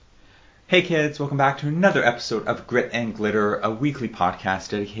Hey kids, welcome back to another episode of Grit and Glitter, a weekly podcast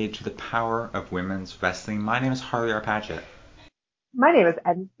dedicated to the power of women's wrestling. My name is Harley R. Patchett. My name is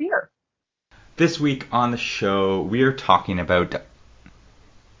Ed Spear. This week on the show, we are talking about...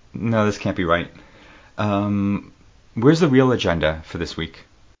 No, this can't be right. Where's the real agenda for this week?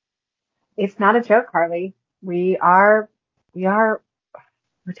 It's not a joke, Harley. We're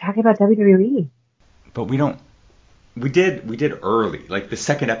talking about WWE. But we don't... We did early. Like, the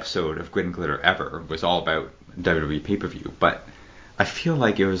second episode of Grit and Glitter ever was all about WWE pay-per-view. But I feel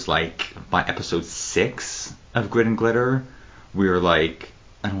like it was like, by episode 6 of Grit and Glitter, we were like...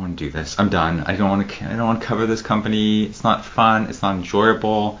 I don't want to do this. I'm done. I don't want to cover this company. It's not fun. It's not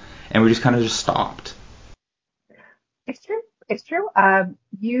enjoyable. And we just kind of just stopped. It's true. It's true.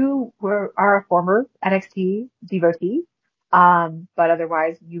 You are a former NXT devotee, but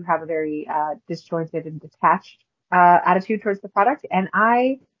otherwise you have a very disjointed and detached attitude towards the product. And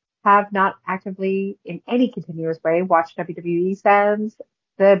I have not actively, in any continuous way, watched WWE since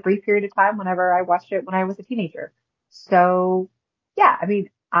the brief period of time whenever I watched it when I was a teenager. So, yeah, I mean,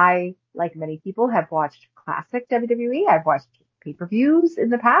 I, like many people, have watched classic WWE. I've watched pay-per-views in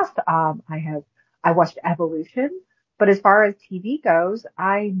the past. I watched Evolution. But as far as TV goes,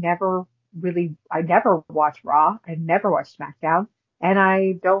 I never watch Raw. I never watch SmackDown, and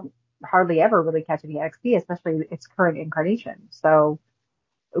I don't hardly ever really catch any NXT, especially its current incarnation. So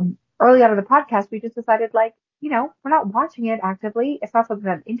early on in the podcast, we just decided, like, we're not watching it actively. It's not something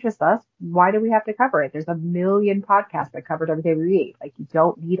that interests us. Why do we have to cover it? There's a million podcasts that cover WWE. Like, you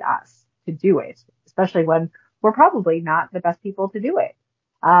don't need us to do it, especially when we're probably not the best people to do it.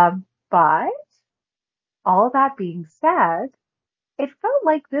 But all that being said, it felt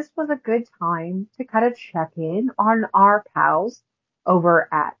like this was a good time to kind of check in on our pals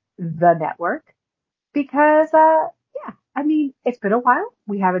over at the network because, yeah, I mean, it's been a while.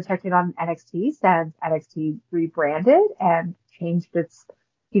 We haven't checked in on NXT since NXT rebranded and changed its,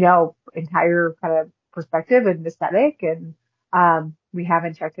 entire kind of perspective and aesthetic. And, we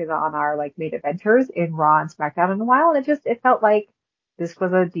haven't checked in on our like main eventers in Raw and SmackDown in a while. And it felt like this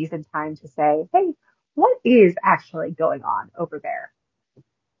was a decent time to say, hey, what is actually going on over there?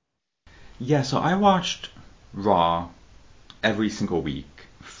 Yeah, so I watched Raw every single week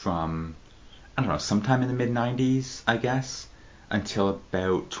from, I don't know, sometime in the mid 90s, I guess, until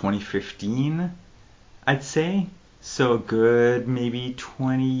about 2015, I'd say. So a good maybe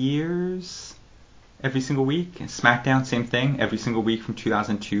 20 years every single week. And SmackDown, same thing, every single week from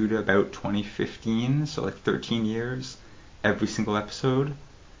 2002 to about 2015, so like 13 years every single episode.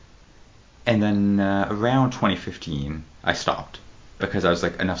 And then around 2015, I stopped because I was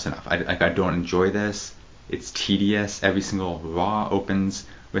like, enough's enough. I don't enjoy this. It's tedious. Every single Raw opens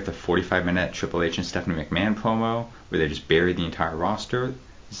with a 45-minute Triple H and Stephanie McMahon promo where they just bury the entire roster.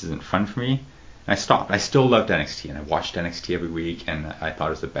 This isn't fun for me. And I stopped. I still loved NXT, and I watched NXT every week, and I thought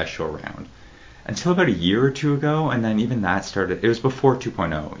it was the best show around. Until about a year or two ago, and then even that started, it was before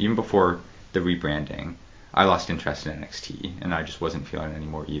 2.0, even before the rebranding, I lost interest in NXT, and I just wasn't feeling it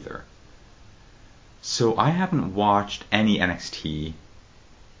anymore either. So I haven't watched any NXT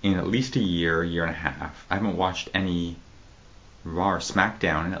in at least a year, year and a half. I haven't watched any Raw or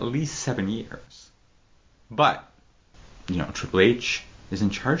SmackDown in at least 7 years. But, Triple H is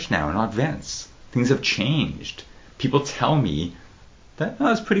in charge now, not Vince. Things have changed. People tell me that,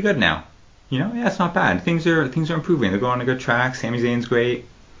 oh, it's pretty good now. Yeah, it's not bad. Things are improving. They're going on a good track. Sami Zayn's great.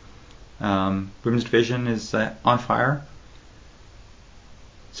 Women's division is on fire.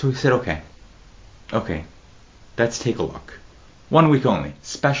 So we said, okay, let's take a look. 1 week only.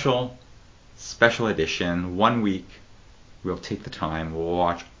 Special edition. 1 week. We'll take the time. We'll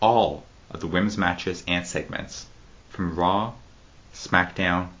watch all of the women's matches and segments from Raw,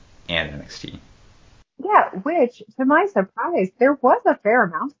 SmackDown, and NXT. Yeah, which, to my surprise, there was a fair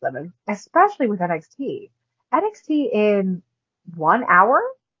amount of them, especially with NXT. NXT in 1 hour?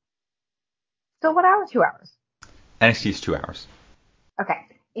 So 1 hour, 2 hours. NXT is 2 hours. Okay.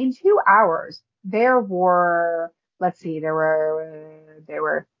 In 2 hours, there were, let's see, there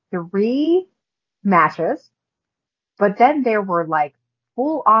were three matches, but then there were like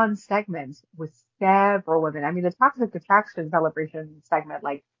full on segments with several women. I mean, the Toxic Attraction celebration segment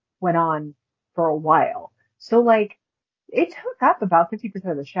like went on for a while. So like it took up about 50%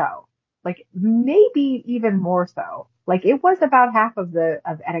 of the show. Like maybe even more so. Like it was about half of the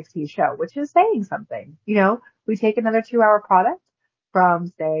of NXT's show, which is saying something. We take another 2 hour product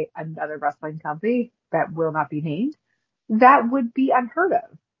from say another wrestling company that will not be named. That would be unheard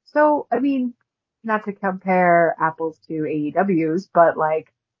of. So, I mean, not to compare apples to AEW's, but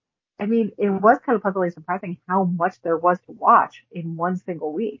like, I mean, it was kind of pleasantly surprising how much there was to watch in one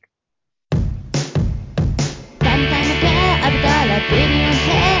single week. I've got a beat in your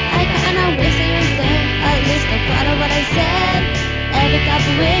head. I kinda wish that you were there. At least I'm proud of what I said. Every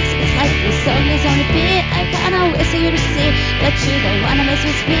couple weeks, it's like this song is on repeat. I kinda wish that you to see that you don't wanna miss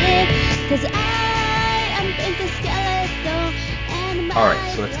me speak. Cause I am into skeleton and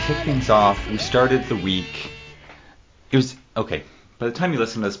Alright, so let's kick things off. We started the week. It was, okay, by the time you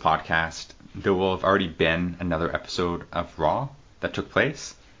listen to this podcast, there will have already been another episode of Raw that took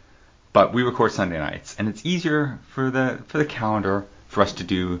place. But we record Sunday nights, and it's easier for the calendar for us to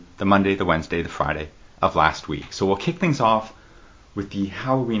do the Monday, the Wednesday, the Friday of last week. So we'll kick things off with the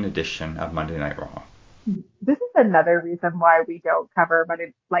Halloween edition of Monday Night Raw. This is another reason why we don't cover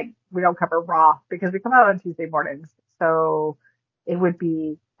we don't cover Raw, because we come out on Tuesday mornings. So it would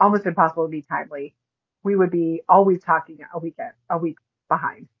be almost impossible to be timely. We would be always talking a week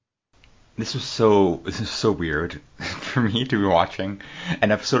behind. This is so weird for me to be watching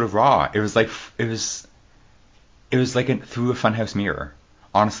an episode of Raw. It was like through a funhouse mirror,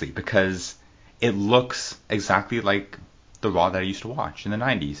 honestly, because it looks exactly like the Raw that I used to watch in the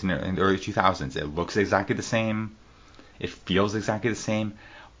 90s and in the early 2000s. It looks exactly the same. It feels exactly the same,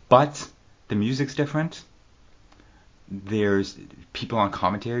 but the music's different. There's people on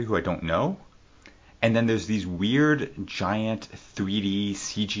commentary who I don't know. And then there's these weird, giant 3D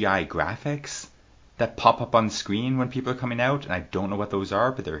CGI graphics that pop up on the screen when people are coming out, and I don't know what those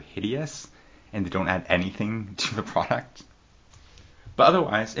are, but they're hideous, and they don't add anything to the product. But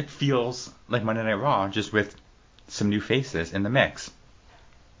otherwise, it feels like Monday Night Raw, just with some new faces in the mix.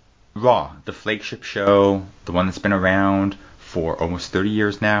 Raw, the flagship show, the one that's been around for almost 30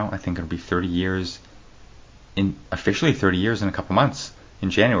 years now. I think it'll be officially 30 years in a couple months, in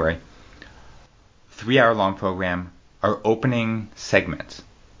January. 3-hour long program. Our opening segment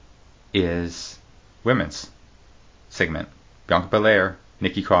is women's segment. Bianca Belair,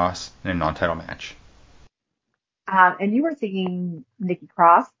 Nikki Cross in a non-title match. And you were singing Nikki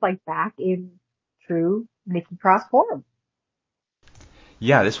Cross like back in true Nikki Cross form.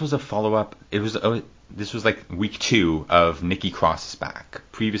 Yeah, this was a follow-up. This was like week 2 of Nikki Cross is back.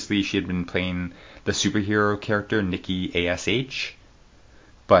 Previously, she had been playing the superhero character Nikki ASH.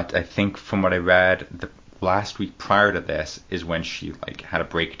 But I think from what I read, the last week prior to this is when she had a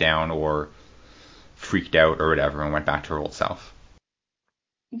breakdown or freaked out or whatever and went back to her old self.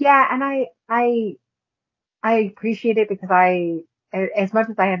 Yeah, and I appreciate it because as much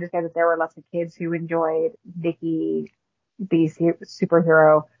as I understand that there were lots of kids who enjoyed Nikki, the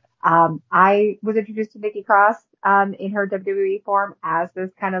superhero, I was introduced to Nikki Cross in her WWE form as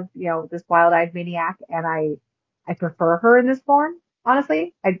this kind of, this wild-eyed maniac, and I prefer her in this form.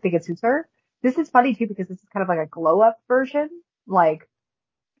 Honestly, I think it suits her. This is funny too because this is kind of like a glow-up version. Like,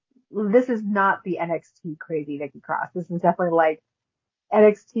 this is not the NXT crazy Nikki Cross. This is definitely like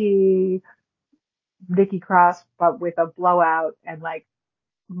NXT Nikki Cross, but with a blowout and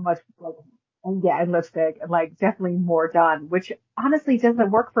much and lipstick and definitely more done, which honestly doesn't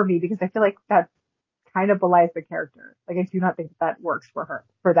work for me because I feel like that kind of belies the character. Like, I do not think that works for her,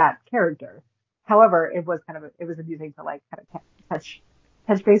 for that character. However, it was amusing to kind of touch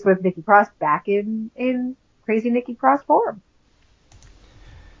base with Nikki Cross back in crazy Nikki Cross form.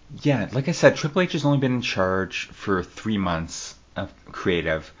 Yeah, like I said, Triple H has only been in charge for 3 months of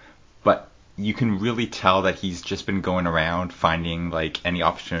creative, but you can really tell that he's just been going around finding any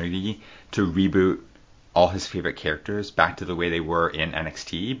opportunity to reboot all his favorite characters back to the way they were in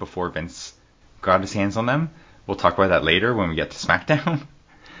NXT before Vince got his hands on them. We'll talk about that later when we get to SmackDown.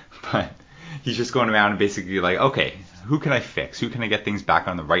 But he's just going around and basically okay, who can I fix? Who can I get things back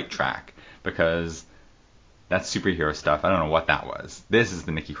on the right track? Because that superhero stuff, I don't know what that was. This is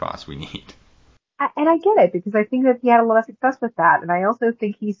the Nikki Cross we need. And I get it because I think that he had a lot of success with that. And I also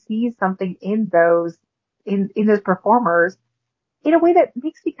think he sees something in those performers in a way that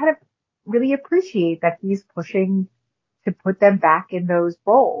makes me kind of really appreciate that he's pushing to put them back in those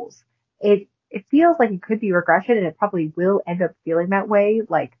roles. It feels like it could be regression, and it probably will end up feeling that way,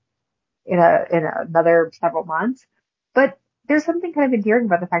 in another several months. But there's something kind of endearing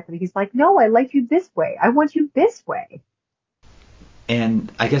about the fact that he's like, no, I like you this way. I want you this way.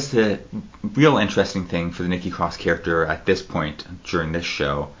 And I guess the real interesting thing for the Nikki Cross character at this point during this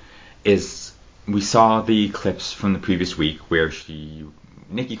show is we saw the clips from the previous week where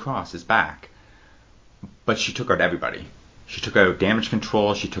Nikki Cross is back, but she took out everybody. She took out Damage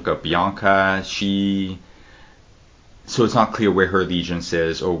Control, she took out Bianca, so it's not clear where her allegiance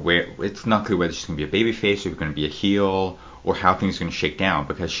is, or it's not clear whether she's going to be a babyface or going to be a heel, or how things are going to shake down,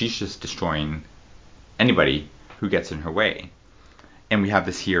 because she's just destroying anybody who gets in her way. And we have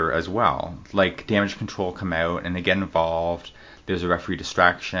this here as well. Damage Control come out and they get involved. There's a referee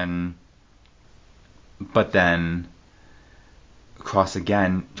distraction. But then Cross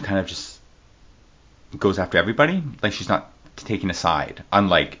again kind of just goes after everybody. Like she's not taking a side,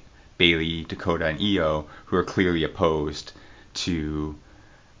 unlike Bayley, Dakota, and Io, who are clearly opposed to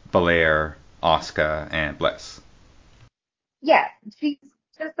Belair, Asuka, and Bliss. Yeah, she's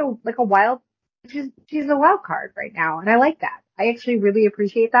just a wild. She's a wild card right now, and I like that. I actually really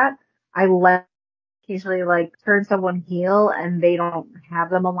appreciate that. I like occasionally like turn someone heel and they don't have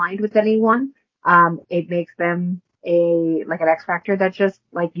them aligned with anyone. It makes them an X factor that just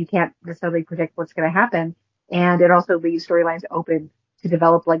like you can't necessarily predict what's going to happen, and it also leaves storylines open to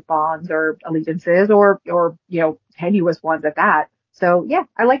develop like bonds or allegiances or tenuous ones at that. So yeah,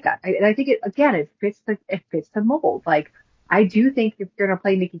 I like that. And I think it fits the mold. Like I do think if you're going to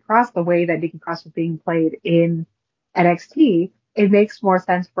play Nikki Cross the way that Nikki Cross was being played in NXT, it makes more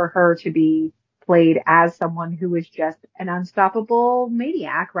sense for her to be played as someone who is just an unstoppable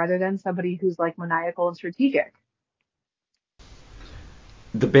maniac rather than somebody who's like maniacal and strategic.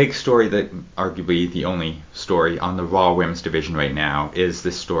 The big story, that arguably the only story on the Raw Women's division right now, is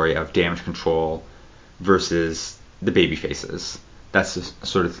this story of Damage Control versus the babyfaces. That's just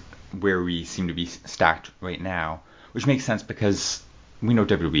sort of where we seem to be stacked right now, which makes sense because we know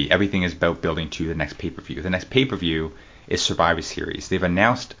WWE, everything is about building to the next pay-per-view. The next pay-per-view is Survivor Series. They've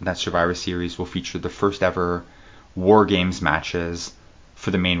announced that Survivor Series will feature the first ever War Games matches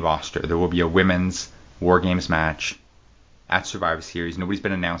for the main roster. There will be a women's War Games match at Survivor Series. Nobody's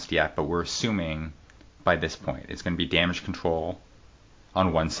been announced yet, but we're assuming by this point it's going to be Damage Control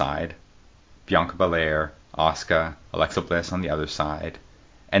on one side, Bianca Belair, Asuka, Alexa Bliss on the other side,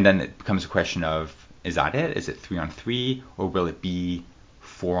 and then it becomes a question of, is that it? Is it 3-on-3, or will it be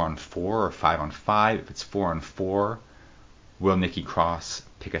 4-on-4 or 5-on-5? If it's 4-on-4, will Nikki Cross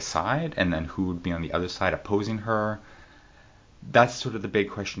pick a side, and then who would be on the other side opposing her? That's sort of the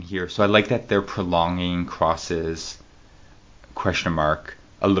big question here. So I like that they're prolonging Cross's question mark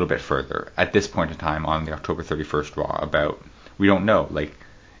a little bit further at this point in time on the October 31st Raw. About, we don't know, like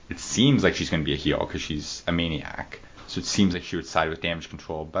it seems like she's going to be a heel because she's a maniac, so it seems like she would side with Damage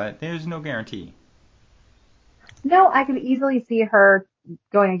Control, but there's no guarantee. No, I could easily see her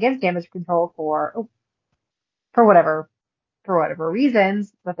going against Damage Control for whatever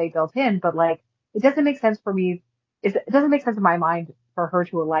reasons that they built in, but like it doesn't make sense for me. It doesn't make sense in my mind for her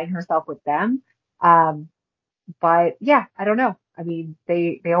to align herself with them. But yeah, I don't know. I mean,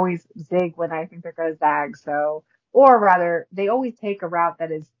 they always zig when I think they're going to zag. So, or rather, they always take a route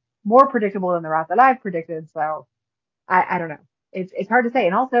that is more predictable than the route that I've predicted. So I don't know. It's hard to say.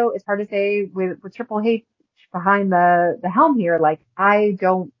 And also it's hard to say with Triple H behind the helm here. Like I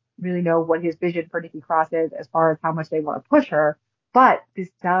don't really know what his vision for Nikki Cross is as far as how much they want to push her. But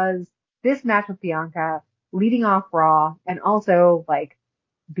this match with Bianca leading off Raw and also like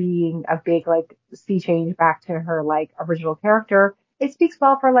being a big like sea change back to her like original character, it speaks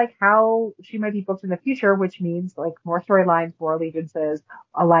well for like how she might be booked in the future, which means like more storylines, more allegiances,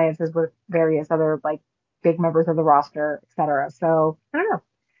 alliances with various other like big members of the roster, etc. So I don't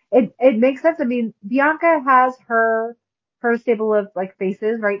know. It makes sense. I mean, Bianca has her stable of like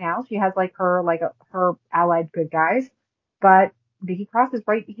faces right now. She has like her allied good guys, but Nikki Cross is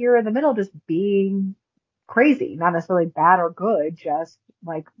right here in the middle, just being crazy, not necessarily bad or good, just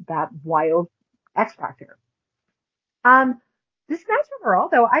like that wild X factor. Um, this match overall,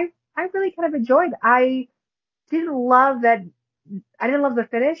 though, I really kind of enjoyed. Didn't love that. I didn't love the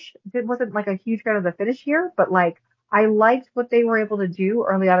finish. It wasn't like a huge fan of the finish here, but like I liked what they were able to do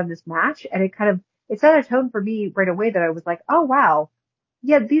early on in this match, and it set a tone for me right away that I was like, oh wow,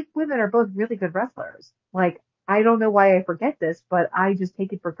 yeah, these women are both really good wrestlers. Like I don't know why I forget this, but I just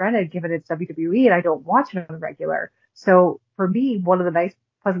take it for granted given it's WWE and I don't watch it on the regular. So for me, one of the nice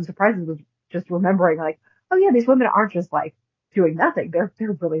pleasant surprises was just remembering like, oh yeah, these women aren't just like doing nothing. They're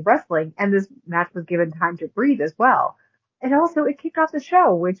really wrestling, and this match was given time to breathe as well. And also, it kicked off the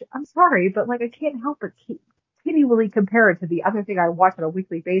show, which I'm sorry, but like I can't help but continually compare it to the other thing I watch on a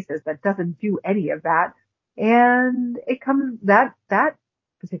weekly basis that doesn't do any of that. And that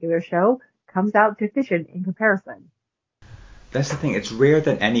particular show comes out deficient in comparison. That's the thing. It's rare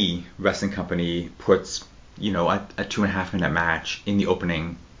that any wrestling company puts, a 2.5 minute match in the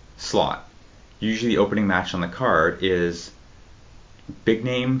opening slot. Usually, the opening match on the card is big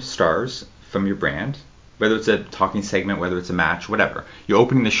name stars from your brand, whether it's a talking segment, whether it's a match, whatever. You're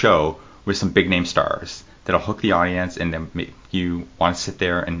opening the show with some big name stars that'll hook the audience and then make you want to sit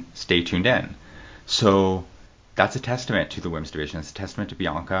there and stay tuned in. So that's a testament to the women's division. It's a testament to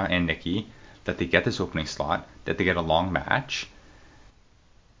Bianca and Nikki that they get this opening slot, that they get a long match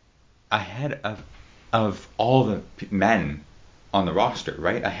ahead of all the men on the roster,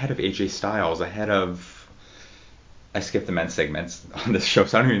 right? Ahead of AJ Styles, ahead of I skipped the men's segments on this show,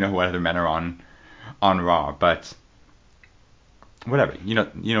 so I don't even know what other men are on Raw. But whatever, you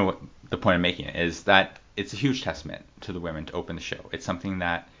know what the point I'm making is that it's a huge testament to the women to open the show. It's something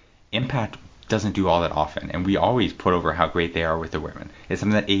that Impact doesn't do all that often, and we always put over how great they are with the women. It's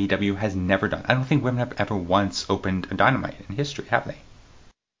something that AEW has never done. I don't think women have ever once opened a Dynamite in history, have they?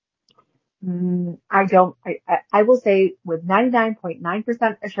 I don't. I will say with 99.9%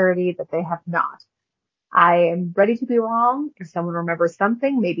 assurity that they have not. I am ready to be wrong. If someone remembers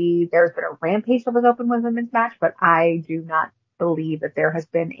something, maybe there's been a Rampage that was open with a women's match, but I do not believe that there has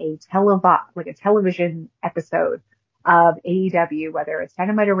been a television episode of AEW, whether it's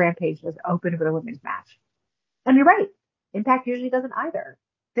Dynamite or Rampage, that's open with a women's match. And you're right. Impact usually doesn't either.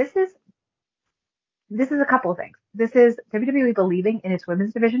 This is a couple of things. This is WWE believing in its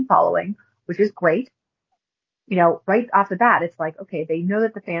women's division following, which is great. Right off the bat, it's like, okay, they know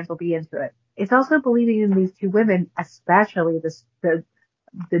that the fans will be into it. It's also believing in these two women, especially the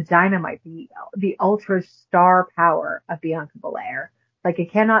Dynamite, the ultra star power of Bianca Belair. Like,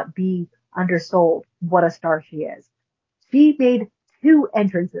 it cannot be undersold what a star she is. She made 2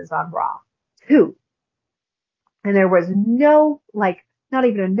 entrances on Raw. 2. And there was no, not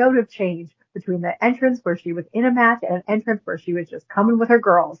even a note of change between the entrance where she was in a match and an entrance where she was just coming with her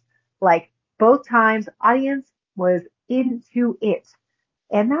girls. Like, both times, audience was into it.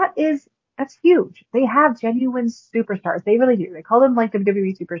 And that's huge. They have genuine superstars. They really do. They call them like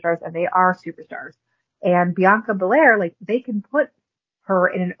WWE superstars, and they are superstars. And Bianca Belair, they can put her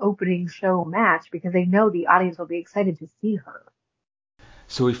in an opening show match because they know the audience will be excited to see her.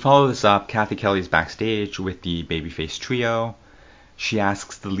 So we follow this up. Kathy Kelly's backstage with the babyface trio. She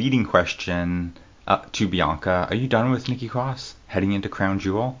asks the leading question to Bianca, are you done with Nikki Cross heading into Crown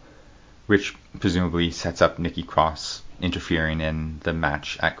Jewel? Which presumably sets up Nikki Cross interfering in the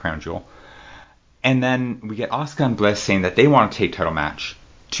match at Crown Jewel. And then we get Asuka and Bliss saying that they want to take title match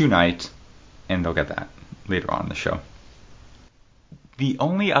tonight, and they'll get that later on in the show. The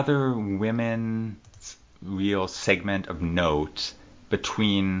only other women's real segment of note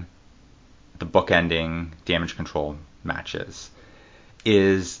between the bookending Damage Control matches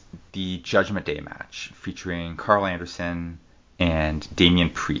is the Judgment Day match featuring Carl Anderson and Damian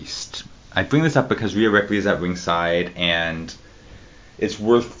Priest. I bring this up because Rhea Ripley is at ringside, and it's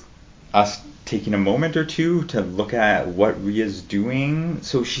worth us taking a moment or two to look at what Rhea's doing.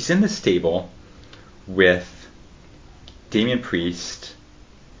 So she's in the stable with Damian Priest,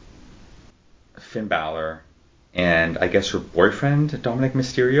 Finn Balor, and I guess her boyfriend, Dominic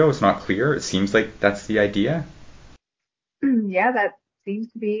Mysterio. It's not clear. It seems like that's the idea. Yeah, that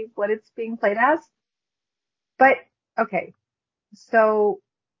seems to be what it's being played as. But, okay, so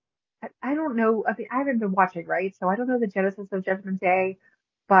I don't know. I mean, I haven't been watching, right? So I don't know the genesis of Judgment Day,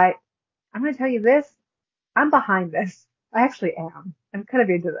 but I'm going to tell you this. I'm behind this. I actually am. I'm kind of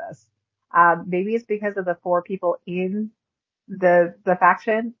into this. Maybe it's because of the 4 people in the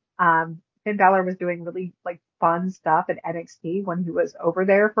faction. Finn Balor was doing really fun stuff at NXT when he was over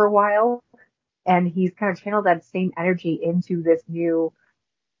there for a while, and he's kind of channeled that same energy into this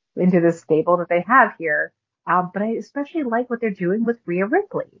stable that they have here. But I especially like what they're doing with Rhea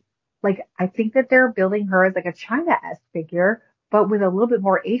Ripley. I think that they're building her as a Chyna-esque figure, but with a little bit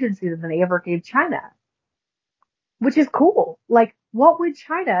more agency than they ever gave Chyna, which is cool. What would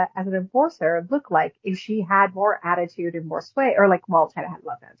Chyna as an enforcer look like if she had more attitude and more sway? Or Chyna had a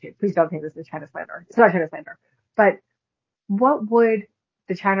lot of attitude. Please don't think this is Chyna slander. It's not Chyna slander. But what would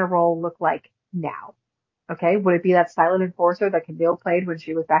the Chyna role look like now? Okay, would it be that silent enforcer that Camille played when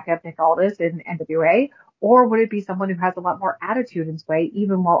she was back at Nick Aldis in NWA? Or would it be someone who has a lot more attitude and sway,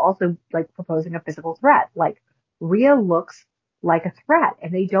 even while also proposing a physical threat? Rhea looks like a threat,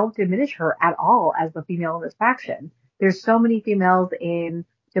 and they don't diminish her at all as the female in this faction. There's so many females in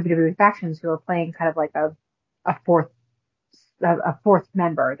WWE factions who are playing kind of a fourth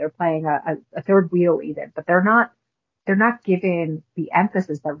member. They're playing a third wheel even, but they're not given the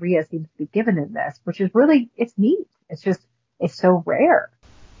emphasis that Rhea seems to be given in this, which is really, it's neat. It's so rare.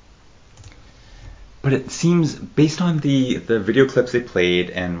 But it seems, based on the video clips they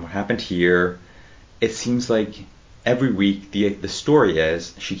played and what happened here, it seems like every week the story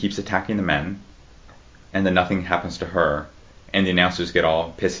is she keeps attacking the men, and then nothing happens to her, and the announcers get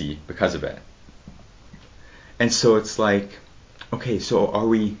all pissy because of it. And so it's like, okay, so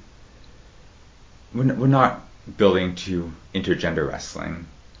we're not building to intergender wrestling.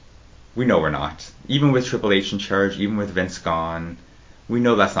 We know we're not. Even with Triple H in charge, even with Vince gone, we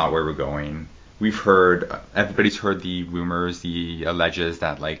know that's not where we're going. Everybody's heard the rumors, the alleges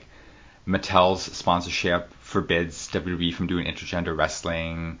that Mattel's sponsorship forbids WWE from doing intergender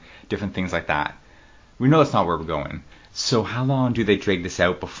wrestling, different things like that. we know that's not where we're going. So how long do they drag this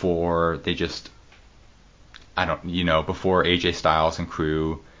out before they just, before AJ Styles and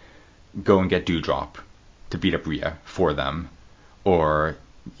crew go and get Doudrop to beat up Rhea for them, or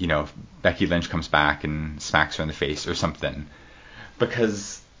Becky Lynch comes back and smacks her in the face or something,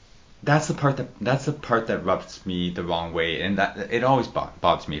 because that's the part that rubs me the wrong way, and that it always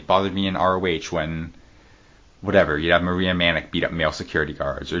bothers me. It bothered me in ROH when you'd have Maria Manic beat up male security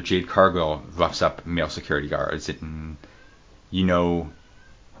guards, or Jade Cargill roughs up male security guards, and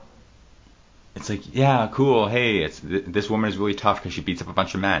it's like, yeah, cool, hey, this woman is really tough because she beats up a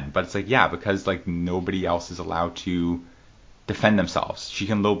bunch of men, but it's like, yeah, because like nobody else is allowed to defend themselves. She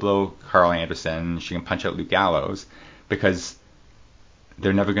can low blow Carl Anderson, she can punch out Luke Gallows, because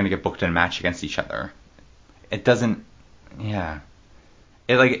they're never going to get booked in a match against each other. It doesn't, yeah,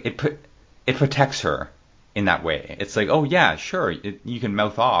 it protects her in that way. It's like, oh yeah, sure, you can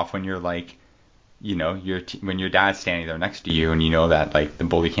mouth off when you're like, when your dad's standing there next to you and you know that like the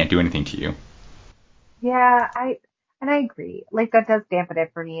bully can't do anything to you. Yeah, I agree. Like that does dampen it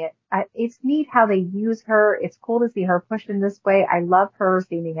for me. It's neat how they use her. It's cool to see her pushed in this way. I love her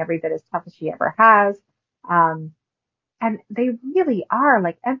seeming every bit as tough as she ever has. Um, and they really are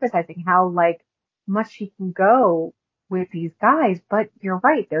like emphasizing how like much she can go with these guys. But you're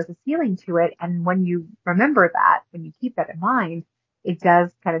right, there's a ceiling to it. And when you remember that, when you keep that in mind, it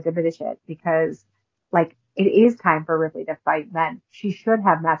does kind of diminish it because like it is time for Ripley to fight men. She should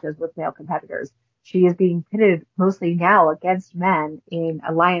have matches with male competitors. She is being pitted mostly now against men in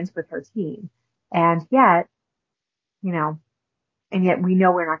alliance with her team. And yet, you know, and yet we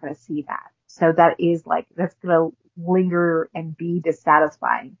know we're not going to see that. So that is like, that's going to linger and be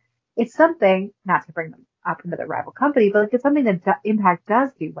dissatisfying. It's something, not to bring them up into the rival company, but like it's something that Impact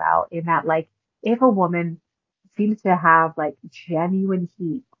does do well in that like, if a woman seems to have like genuine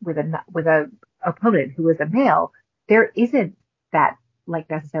heat with a opponent who is a male, there isn't that like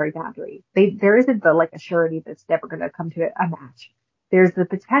necessary boundary. There isn't the like a surety that's never going to come to a match. There's the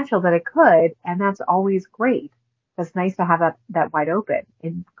potential that it could, and that's always great. That's nice to have that wide open.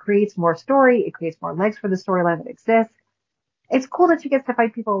 It creates more story. It creates more legs for the storyline that exists. It's cool that she gets to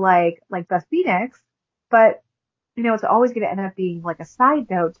fight people like Beth Phoenix, but it's always going to end up being like a side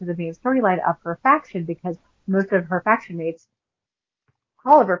note to the main storyline of her faction because most of her faction mates,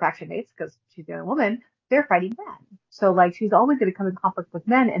 all of her faction mates, because she's the only woman, they're fighting men. So like she's always going to come in conflict with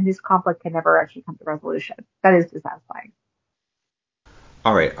men, and this conflict can never actually come to resolution. That is dissatisfying.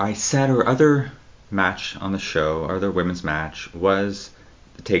 All right, I said our other match on the show, our other women's match, was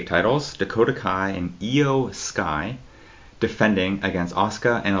the tag titles, Dakota Kai and Io Sky defending against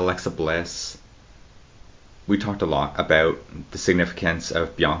Asuka and Alexa Bliss. We talked a lot about the significance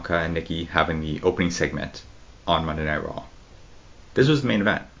of Bianca and Nikki having the opening segment on Monday Night Raw. This was the main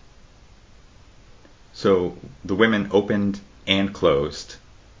event. So the women opened and closed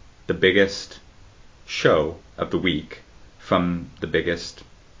the biggest show of the week from the biggest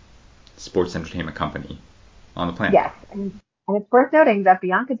sports entertainment company on the planet. Yes, and it's worth noting that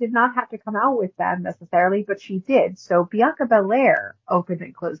Bianca did not have to come out with them necessarily, but she did. So Bianca Belair opened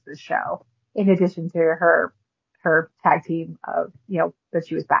and closed the show, in addition to her tag team of that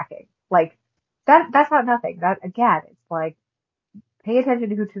she was backing. Like that's not nothing. That again, it's like pay attention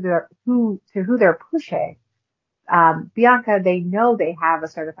to who they're pushing. Bianca, they know they have a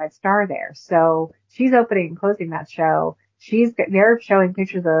certified star there, so she's opening and closing that show. They're showing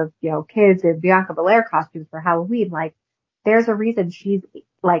pictures of kids in Bianca Belair costumes for Halloween. Like, there's a reason she's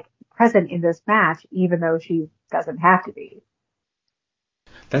like present in this match, even though she doesn't have to be.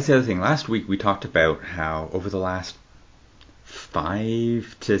 That's the other thing. Last week we talked about how over the last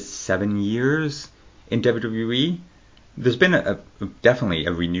 5 to 7 years in WWE, there's been definitely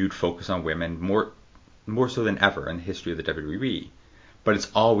a renewed focus on women, more so than ever in the history of the WWE. But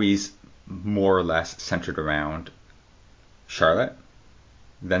it's always more or less centered around Charlotte,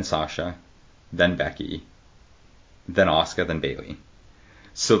 then Sasha, then Becky, then Asuka, then Bayley.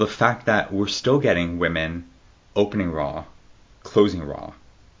 So the fact that we're still getting women opening Raw, closing Raw,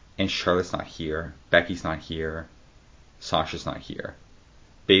 and Charlotte's not here, Becky's not here, Sasha's not here,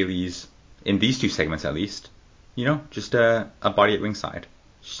 Bayley's, in these two segments at least, just a body at ringside.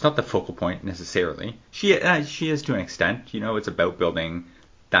 She's not the focal point necessarily. She is to an extent. It's about building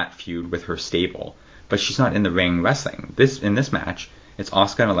that feud with her stable, but she's not in the ring wrestling. In this match, it's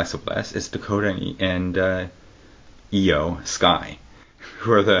Asuka and Alexa Bliss. It's Dakota and Io Sky,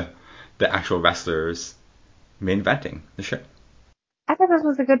 who are the actual wrestlers main eventing the show. I thought this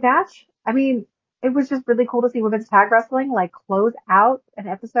was a good match. I mean, it was just really cool to see women's tag wrestling like close out an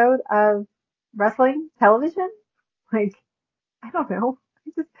episode of wrestling television. Like, I don't know.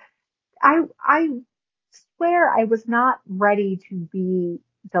 I swear I was not ready to be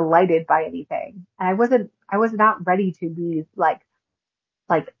delighted by anything. And I was not ready to be like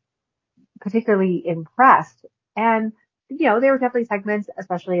particularly impressed. And, there were definitely segments,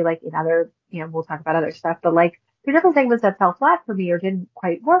 especially like in other, we'll talk about other stuff, but like there are definitely segments that fell flat for me or didn't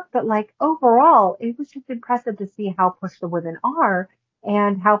quite work. But like overall, it was just impressive to see how pushed the women are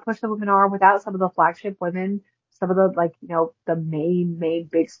and how pushed the women are without some of the flagship women, some of the like, the main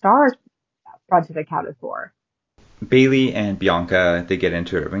big stars Project accounted for. Bailey and Bianca, they get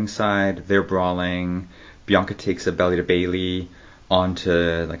into it at ringside. They're brawling. Bianca takes a belly to Bailey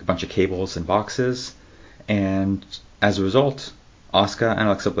onto like a bunch of cables and boxes, and as a result, Asuka and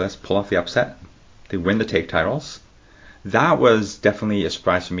Alexa Bliss pull off the upset. They win the tag titles. That was definitely a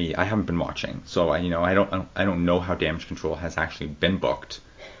surprise for me. I haven't been watching, so I don't know how Damage Control has actually been booked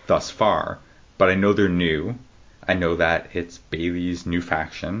thus far, but I know they're new. I know that it's Bailey's new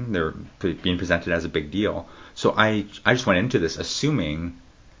faction. They're being presented as a big deal. So I just went into this assuming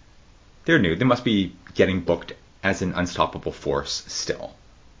they're new. They must be getting booked as an unstoppable force still.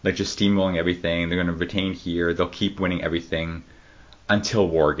 Like just steamrolling everything. They're going to retain here. They'll keep winning everything until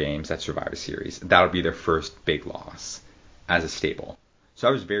War Games at Survivor Series. That'll be their first big loss as a stable. So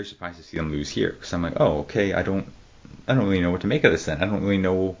I was very surprised to see them lose here because I'm like, oh, okay, I don't really know what to make of this then. I don't really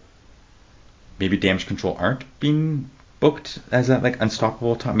know. Maybe Damage Control aren't being booked as a like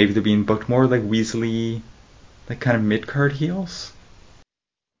unstoppable top. Maybe they're being booked more like Weasley, like kind of mid card heels.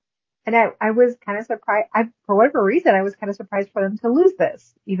 And I was kind of surprised. For whatever reason, I was kind of surprised for them to lose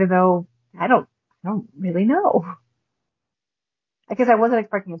this, even though I don't really know. I guess I wasn't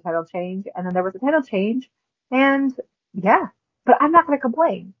expecting a title change, and then there was a title change, and yeah, but I'm not going to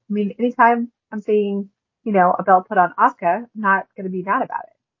complain. I mean, anytime I'm seeing, a belt put on Asuka, I'm not going to be mad about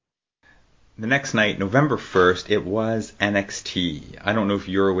it. The next night, November 1st, it was NXT. I don't know if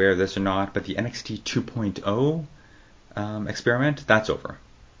you're aware of this or not, but the NXT 2.0 experiment, that's over.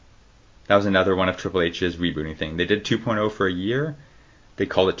 That was another one of Triple H's rebooting thing. They did 2.0 for a year. They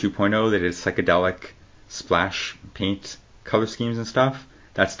called it 2.0. They did psychedelic splash paint color schemes and stuff.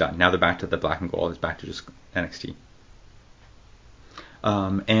 That's done. Now they're back to the black and gold. It's back to just NXT.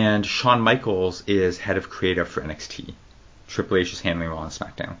 And Shawn Michaels is head of creative for NXT. Triple H is handling Raw and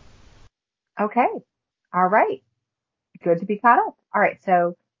SmackDown. Okay. All right. Good to be caught up. All right.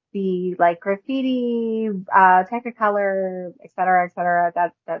 So the like graffiti, Technicolor, et cetera,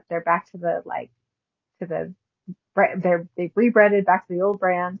 that they're back to the to the they've rebranded back to the old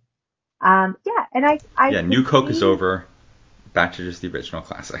brand. Yeah. And I Yeah, could New Coke is see, over. Back to just the original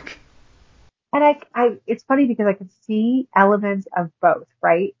classic. and it's funny because I could see elements of both,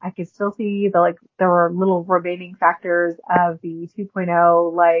 right? I could still see there were little remaining factors of the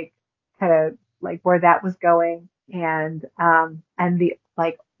 2.0, like kind of like where that was going and the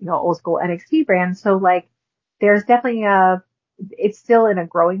like, old school NXT brand. So like, there's definitely it's still in a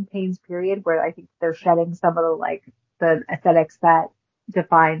growing pains period where I think they're shedding some of the aesthetics that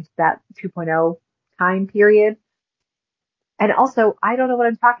defined that 2.0 time period. And also, I don't know what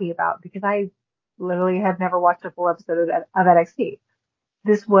I'm talking about because I literally have never watched a full episode of NXT.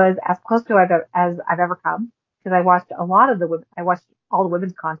 This was as close to as I've ever come because I watched a lot of I watched all the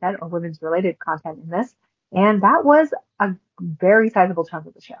women's content or women's related content in this, and that was a very sizable chunk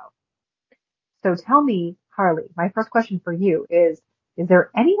of the show. So tell me, Harley, my first question for you is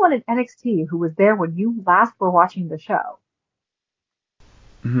there anyone in NXT who was there when you last were watching the show?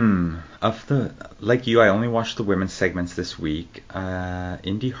 Of the like you, I only watched the women's segments this week.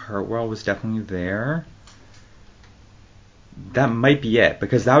 Indy Hartwell was definitely there. That might be it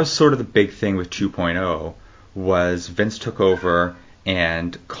because that was sort of the big thing with 2.0 was Vince took over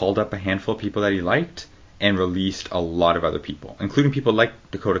and called up a handful of people that he liked and released a lot of other people, including people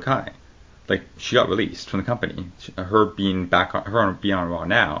like Dakota Kai. Like she got released from the company. Her being on Raw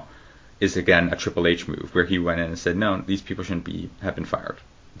now is again a Triple H move where he went in and said, no, these people shouldn't have been fired.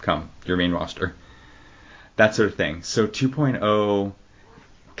 Come, your main roster. That sort of thing. So 2.0,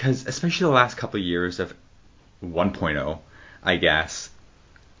 because especially the last couple of years of 1.0, I guess,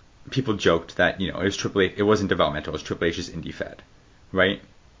 people joked that, it was Triple H, it wasn't developmental, it was Triple H's indie fed, right?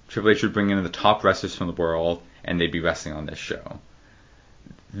 Triple H would bring in the top wrestlers from the world, and they'd be wrestling on this show.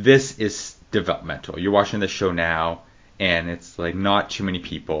 This is developmental. You're watching this show now, and it's like not too many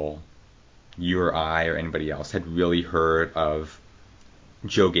people, you or I or anybody else, had really heard of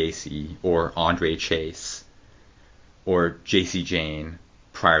Joe Gacy or Andre Chase or JC Jane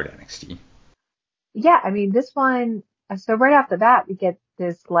prior to NXT. Yeah, I mean, this one, so right off the bat, we get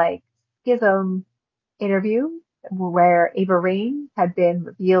this like schism interview where Ava Raine had been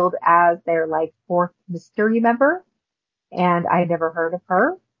revealed as their like fourth mystery member. And I never heard of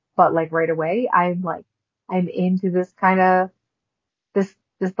her, but like right away, I'm like I'm into this kind of this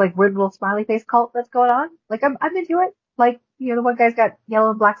like weird little smiley face cult that's going on. Like I'm into it. Like, the one guy's got yellow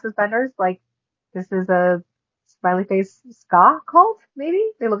and black suspenders. Like, this is a smiley face ska cult, maybe?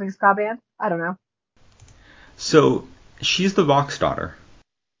 They look like a ska band. I don't know. So she's the Rock's daughter.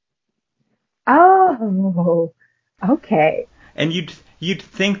 Oh, okay. And you'd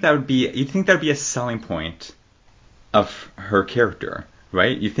think that would be a selling point of her character,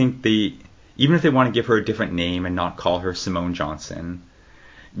 right? You think even if they want to give her a different name and not call her Simone Johnson,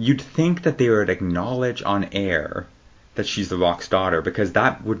 you'd think that they would acknowledge on air that she's the Rock's daughter, because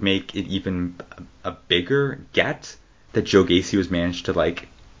that would make it even a bigger get that Joe Gacy was managed to like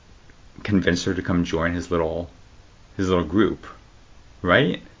convince her to come join his little group,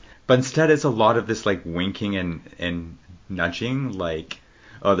 right? But instead, it's a lot of this like winking and nudging, like,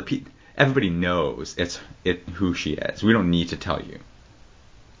 oh, everybody knows who she is. We don't need to tell you,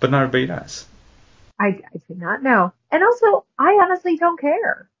 but not everybody does. I did not know. And also, I honestly don't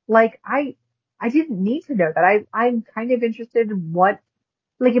care. Like, I didn't need to know that. I'm kind of interested in what,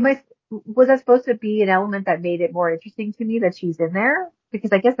 like, was that supposed to be an element that made it more interesting to me that she's in there?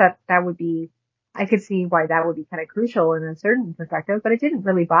 Because I guess that would be, I could see why that would be kind of crucial in a certain perspective, but it didn't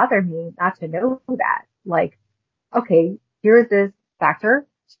really bother me not to know that. Like, okay, here's this factor.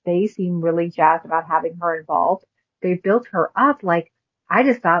 They seem really jazzed about having her involved. They built her up. Like, I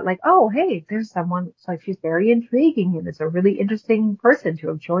just thought like, oh, hey, there's someone, it's like, she's very intriguing and it's a really interesting person to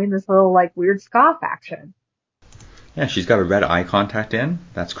have joined this little like weird ska faction. Yeah, she's got a red eye contact in.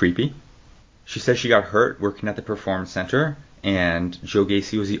 That's creepy. She says she got hurt working at the performance center, and Joe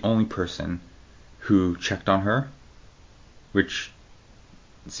Gacy was the only person who checked on her, which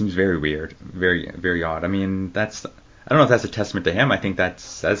seems very weird, very very odd. I mean, I don't know if that's a testament to him. I think that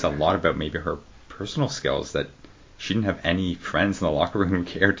says a lot about maybe her personal skills, that she didn't have any friends in the locker room who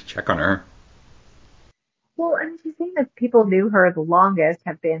cared to check on her. Well, and she's saying that people knew her the longest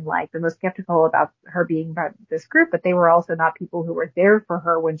have been like the most skeptical about her being part of this group, but they were also not people who were there for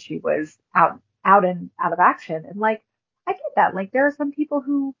her when she was out of action. And like, I get that. Like, there are some people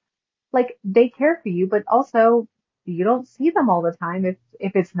who like they care for you, but also you don't see them all the time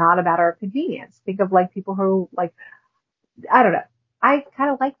if it's not a matter of convenience. Think of like people who like, I don't know. I kind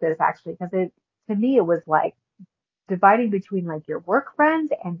of like this actually because to me it was like dividing between like your work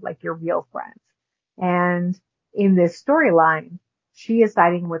friends and like your real friends. And in this storyline, she is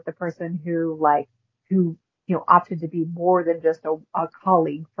siding with the person who opted to be more than just a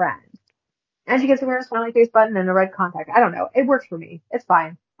colleague friend. And she gets to wear a smiley face button and a red contact. I don't know. It works for me. It's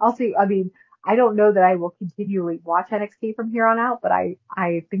fine. I'll see. I mean, I don't know that I will continually watch NXT from here on out, but I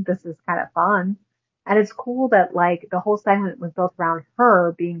think this is kind of fun. And it's cool that like the whole segment was built around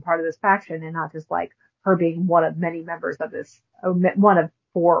her being part of this faction and not just like her being one of many members of one of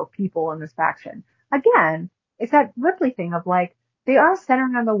four people in this faction. Again, it's that Ripley thing of like, they are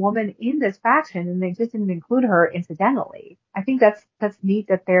centering on the woman in this faction and they just didn't include her incidentally. I think that's neat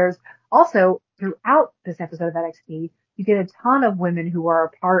that there's also, throughout this episode of NXT, you get a ton of women who are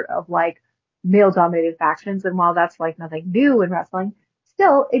a part of like male dominated factions. And while that's like nothing new in wrestling,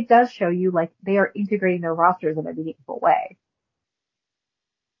 still it does show you like they are integrating their rosters in a meaningful way.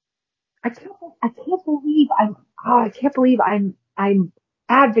 I can't believe I'm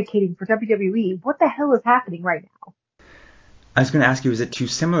advocating for WWE. What the hell is happening right now? I was going to ask you, is it too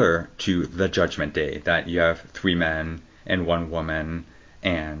similar to the Judgment Day that you have 3 men and 1 woman,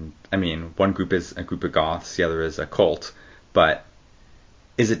 and I mean, one group is a group of goths, the other is a cult, but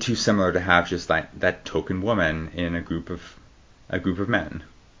is it too similar to have just that token woman in a group of men?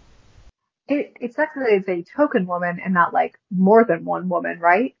 It's actually it's a token woman and not like more than one woman,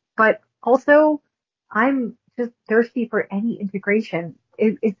 right? But also, I'm just thirsty for any integration.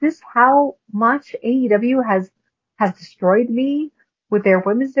 Is this how much AEW has destroyed me with their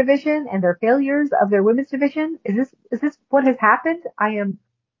women's division and their failures of their women's division? Is this what has happened? I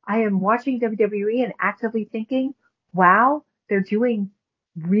am watching WWE and actively thinking, wow, they're doing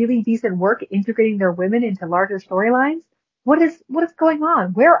really decent work integrating their women into larger storylines. What is going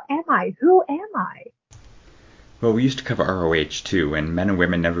on? Where am I? Who am I? Well, we used to cover ROH too, and men and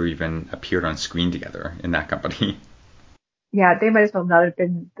women never even appeared on screen together in that company. Yeah, they might as well not have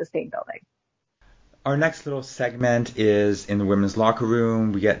been the same building. Our next little segment is in the women's locker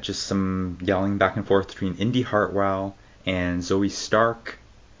room. We get just some yelling back and forth between Indy Hartwell and Zoe Stark.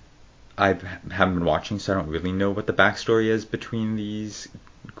 Haven't been watching, so I don't really know what the backstory is between these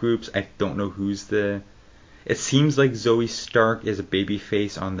groups. I don't know who's the. It seems like Zoe Stark is a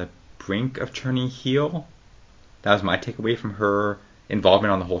babyface on the brink of turning heel. That was my takeaway from her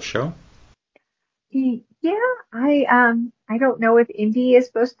involvement on the whole show. Yeah, I don't know if Indy is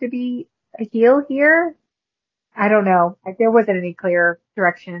supposed to be a heel here. I don't know. Like, there wasn't any clear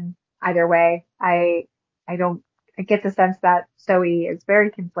direction either way. I don't, I get the sense that Zoe is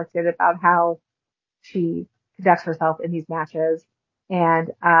very conflicted about how she conducts herself in these matches.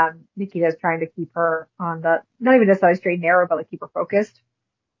 And, Nikita's trying to keep her on the, not even necessarily straight and narrow, but like keep her focused.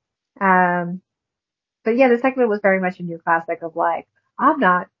 Um, but yeah, the segment was very much a new classic of like, I'm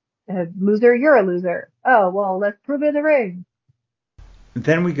not a loser, you're a loser. Oh, well, let's prove it in the ring.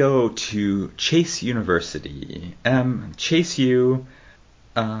 Then we go to Chase University. Chase U,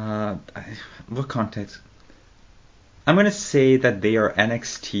 uh, what context? I'm going to say that they are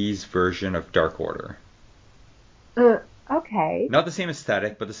NXT's version of Dark Order. Uh, okay. Not the same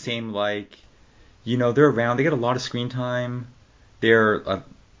aesthetic, but the same, like, they're around. They get a lot of screen time. They're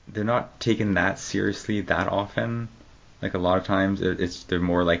not taken that seriously that often. Like a lot of times, they're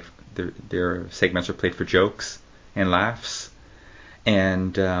more like their segments are played for jokes and laughs.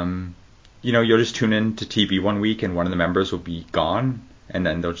 And you'll just tune in to TV one week, and one of the members will be gone, and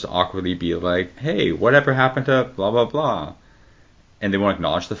then they'll just awkwardly be like, "Hey, whatever happened to blah blah blah?" And they won't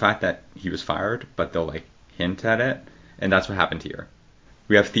acknowledge the fact that he was fired, but they'll like hint at it, and that's what happened here.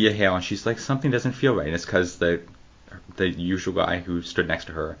 We have Thea Hale, and she's like, something doesn't feel right, and it's because the usual guy who stood next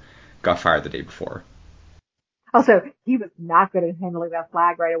to her got fired the day before. Also, he was not good at handling that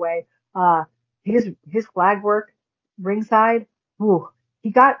flag right away. Uh, his flag work ringside, ooh,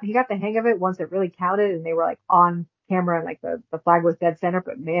 he got the hang of it once it really counted and they were like on camera and like the flag was dead center.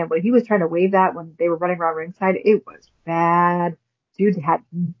 But man, when he was trying to wave that when they were running around ringside, it was bad. Dude had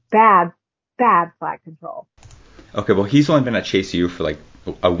bad, bad flag control. Okay, well, he's only been at Chase U for like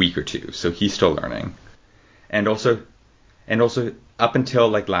a week or two, so he's still learning. And also, up until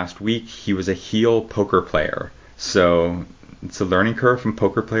like last week, he was a heel poker player. So it's a learning curve from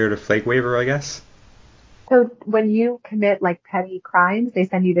poker player to flag waver, I guess. So when you commit like petty crimes, they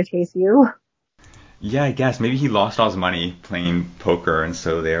send you to chase you. Yeah, I guess maybe he lost all his money playing poker, and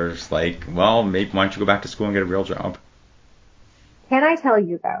so they're just like, well, maybe why don't you go back to school and get a real job? Can I tell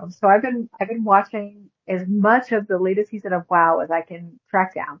you though? So I've been watching as much of the latest season of WoW as I can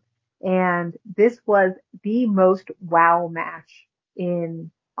track down. And this was the most WoW match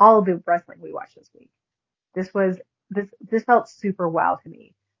in all of the wrestling we watched this week. This was this felt super WoW to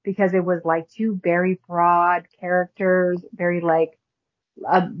me because it was like two very broad characters, very like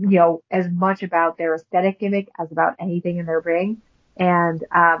as much about their aesthetic gimmick as about anything in their ring. And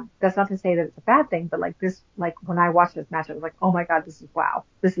that's not to say that it's a bad thing, but like this, like when I watched this match, I was like, oh my god, this is wow.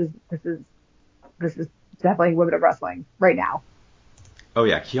 This is definitely women of wrestling right now. Oh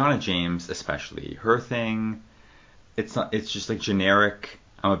yeah, Kiana James especially. Her thing, it's not. It's just like generic.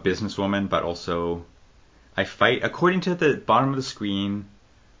 I'm a businesswoman, but also I fight. According to the bottom of the screen,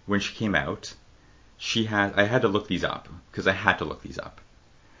 when she came out, she had. I had to look these up because I had to look these up.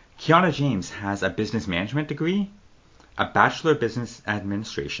 Kiana James has a business management degree, a bachelor of business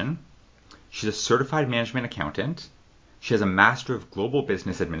administration. She's a certified management accountant. She has a master of global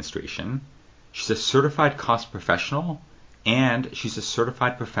business administration. She's a certified cost professional, and she's a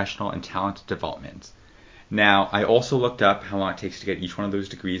certified professional in talent development. Now, I also looked up how long it takes to get each one of those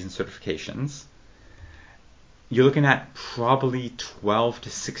degrees and certifications. You're looking at probably 12 to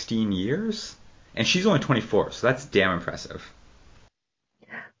 16 years, and she's only 24, so that's damn impressive.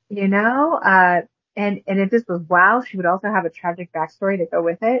 You know, and if this was WoW, she would also have a tragic backstory to go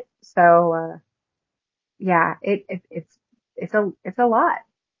with it. So yeah, it's a lot.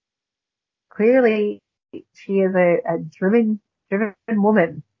 Clearly, she is a driven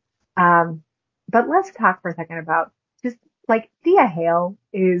woman. Um, but let's talk for a second about just like Thea Hale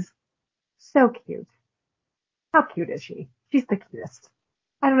is so cute. How cute is she? She's the cutest.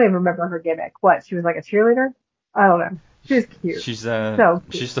 I don't even remember her gimmick. What? She was like a cheerleader? I don't know. She was cute. So cute. She's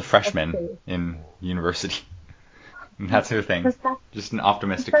the That's freshman face. in university. That's her thing. Just that, Just an just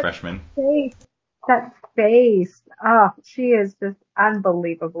optimistic that freshman. face. That face. Oh, she is just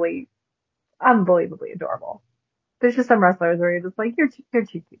unbelievably adorable. There's just some wrestlers where you're just like, you're too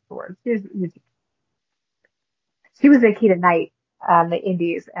cute for words. You're too. She was Nikita Knight on the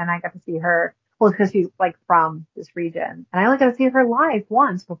Indies, and I got to see her. Well, because she's like from this region, and I only got to see her live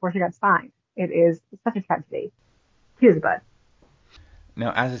once before she got signed. It is such a tragedy. She was a bud.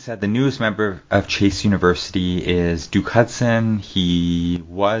 Now, as I said, the newest member of Chase University is Duke Hudson. He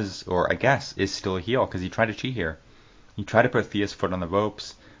was, or I guess, is still a heel because he tried to cheat here. He tried to put Thea's foot on the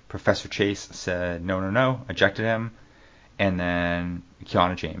ropes. Professor Chase said no, no, no, ejected him, and then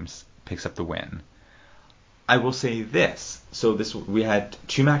Kiana James picks up the win. I will say this. So we had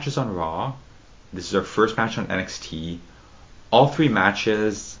two matches on Raw. This is our first match on NXT. All three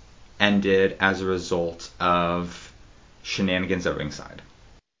matches ended as a result of shenanigans at ringside.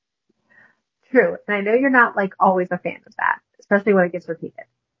 True. And I know you're not like always a fan of that, especially when it gets repeated.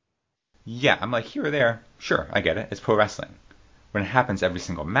 Yeah, I'm like, here or there, sure, I get it. It's pro wrestling. When it happens every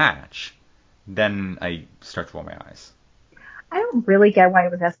single match, then I start to roll my eyes. I don't really get why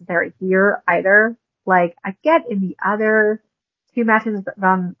it was necessary here either. Like, I get in the other two matches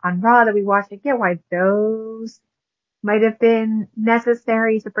on Raw that we watched, I get why those might have been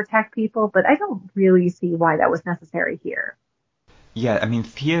necessary to protect people, but I don't really see why that was necessary here. Yeah, I mean,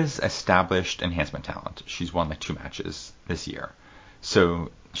 Thea's established enhancement talent. She's won like 2 matches this year. So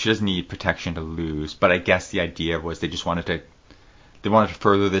she doesn't need protection to lose, but I guess the idea was they wanted to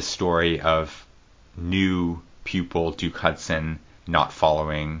further this story of new pupil Duke Hudson not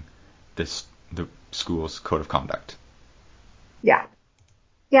following the school's code of conduct. Yeah.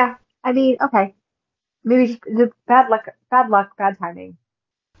 Yeah. I mean, okay. Maybe just bad luck, bad timing.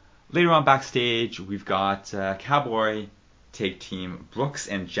 Later on backstage, we've got Cowboy take team Brooks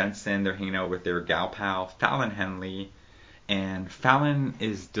and Jensen. They're hanging out with their gal pal Fallon Henley, and Fallon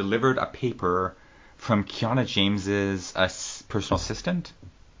is delivered a paper from Kiana James's personal assistant.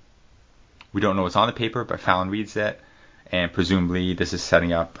 We don't know what's on the paper, but Fallon reads it, and presumably this is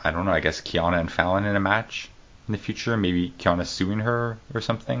setting up, I don't know, I guess Kiana and Fallon in a match in the future. Maybe Kiana suing her or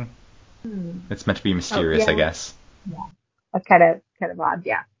something. It's meant to be Oh, mysterious, I yeah. guess. Yeah. That's kind of odd.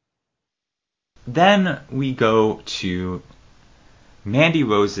 Yeah. Then we go to Mandy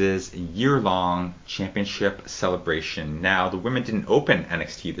Rose's year-long championship celebration. Now, the women didn't open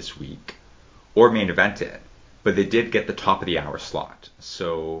NXT this week or main event it, but they did get the top of the hour slot.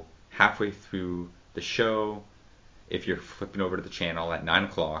 So halfway through the show, if you're flipping over to the channel at 9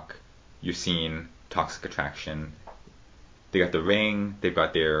 o'clock, you're seeing Toxic Attraction. They got the ring, they've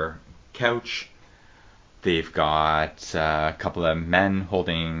got their couch, they've got a couple of men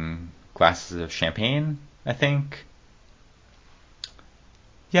holding glasses of champagne, I think.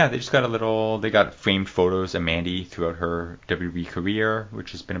 Yeah, they got framed photos of Mandy throughout her WWE career,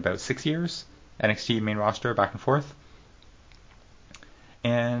 which has been about 6 years. NXT main roster, back and forth.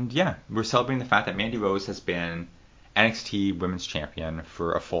 And yeah, we're celebrating the fact that Mandy Rose has been NXT Women's Champion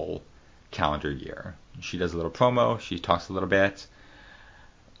for a full calendar year. She does a little promo, she talks a little bit.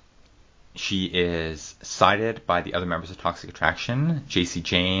 She is cited by the other members of Toxic Attraction, JC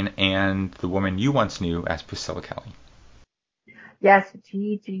Jane, and the woman you once knew as Priscilla Kelly. Yes,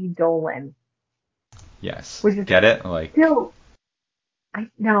 Gigi Dolan. Yes. Which is Get it? Like, still, I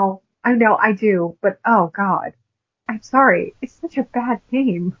know, I do, but oh God, I'm sorry. It's such a bad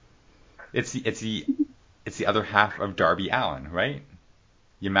name. it's the other half of Darby Allin, right?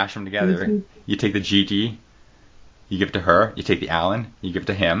 You mash them together. Gigi. You take the Gigi, you give it to her. You take the Allin, you give it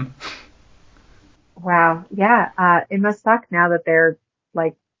to him. Wow. Yeah. It must suck now that they're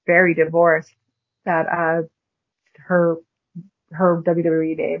like very divorced that, her, her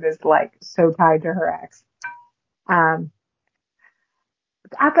WWE name is like so tied to her ex. Um,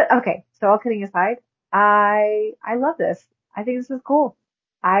 but okay. So all kidding aside, I love this. I think this is cool.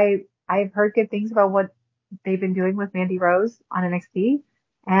 I've heard good things about what they've been doing with Mandy Rose on NXT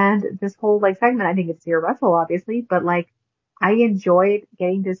and this whole like segment. I think it's Zero Wrestle, obviously, but like I enjoyed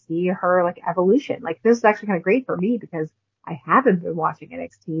getting to see her like evolution. Like this is actually kind of great for me because I haven't been watching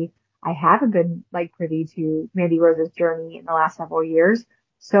NXT. I haven't been like privy to Mandy Rose's journey in the last several years.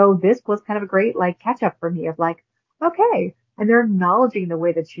 So this was kind of a great like catch up for me of like, okay. And they're acknowledging the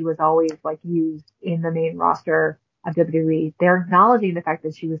way that she was always like used in the main roster of WWE. They're acknowledging the fact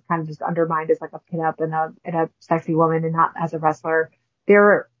that she was kind of just undermined as like a pinup and a sexy woman and not as a wrestler.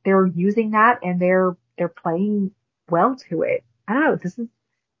 They're using that and they're playing well to it. I don't know.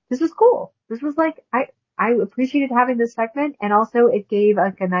 This was cool. This was like I appreciated having this segment and also it gave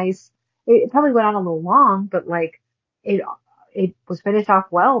like a nice. It probably went on a little long, but like it it was finished off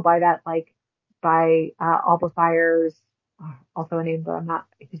well by that like by Alba Fire's also a name that I'm not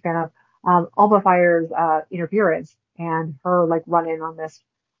a huge fan of. Alba Fire's interference and her like run in on this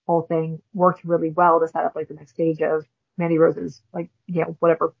whole thing worked really well to set up like the next stage of Mandy Rose's like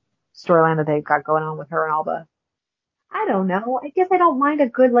whatever storyline that they've got going on with her and Alba. I don't know. I guess I don't mind a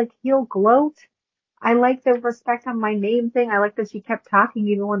good like heel gloat. I like the respect on my name thing. I like that she kept talking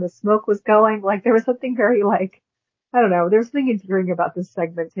even when the smoke was going. Like there was something very like I don't know. There's something endearing about this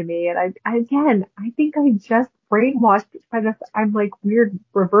segment to me. And I think I just brainwashed by I'm like weird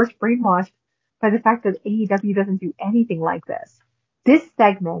reverse brainwashed by the fact that AEW doesn't do anything like this. This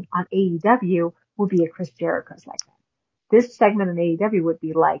segment on AEW would be a Chris Jericho segment. This segment on AEW would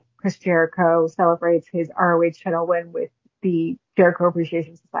be like Chris Jericho celebrates his ROH title win with the Jericho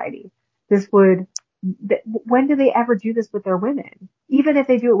Appreciation Society. This would, when do they ever do this with their women? Even if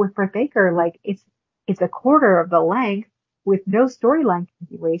they do it with Britt Baker, like it's a quarter of the length. with no storyline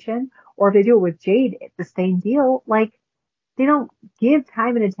continuation, or if they do it with Jade, it's the same deal. Like, they don't give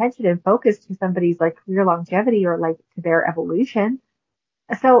time and attention and focus to somebody's like career longevity or like to their evolution.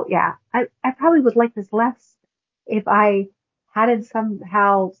 So yeah, I probably would like this less if I hadn't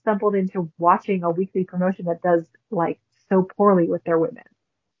somehow stumbled into watching a weekly promotion that does like so poorly with their women.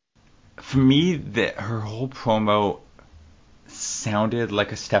 For me, her whole promo sounded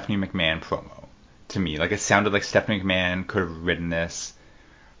like a Stephanie McMahon promo to me. Like, it sounded like Stephanie McMahon could have written this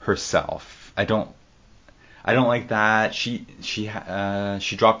herself. I don't like that. She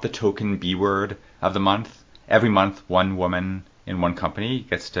dropped the token B word of the month. Every month, one woman in one company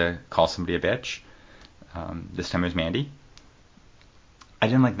gets to call somebody a bitch. This time it was Mandy. I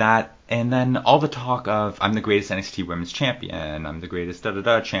didn't like that. And then all the talk of I'm the greatest NXT Women's Champion, I'm the greatest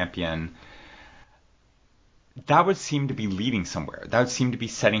da-da-da champion, that would seem to be leading somewhere. That would seem to be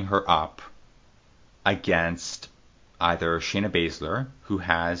setting her up against either Shayna Baszler, who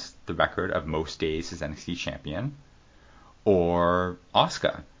has the record of most days as NXT champion, or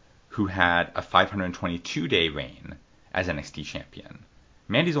Asuka, who had a 522-day reign as NXT champion.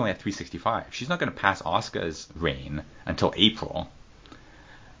 Mandy's only at 365. She's not going to pass Asuka's reign until April.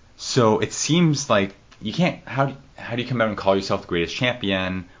 So it seems like you can't. How do you come out and call yourself the greatest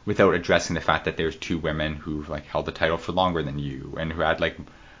champion without addressing the fact that there's two women who've like held the title for longer than you and who had like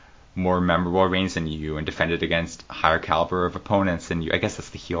more memorable reigns than you and defended against higher caliber of opponents than you? I guess that's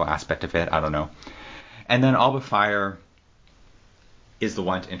the heel aspect of it. I don't know. And then Alba Fire is the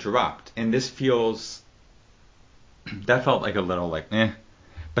one to interrupt, and this felt like a little like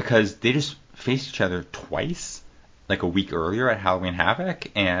because they just faced each other twice, like a week earlier at Halloween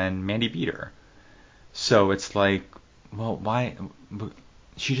Havoc, and Mandy beat her. So it's like, well, why?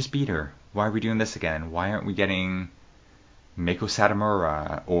 She just beat her. Why are we doing this again? Why aren't we getting Meiko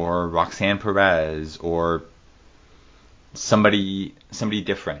Satomura or Roxanne Perez or somebody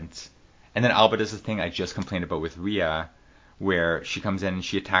different? And then Alba does the thing I just complained about with Rhea, where she comes in and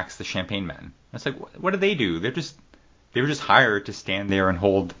she attacks the Champagne Men. It's like, what do they do? They were just hired to stand there and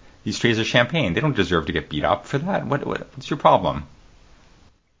hold these trays of champagne. They don't deserve to get beat up for that. What's your problem?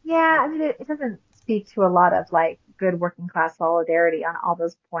 Yeah, I mean, it doesn't speak to a lot of like good working class solidarity on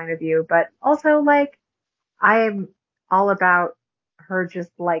Alba's point of view, but also like I am all about her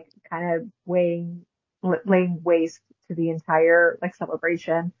just like kind of laying waste to the entire like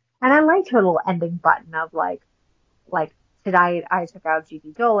celebration. And I liked her little ending button of like tonight I took out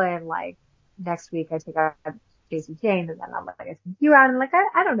Gigi Dolan, like next week I take out Casey Jane, and then I'm like I take you out, and like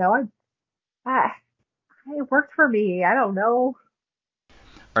I don't know, I it worked for me. I don't know.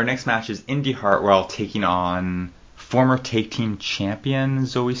 Our next match is Indy Hartwell taking on former Take Team champion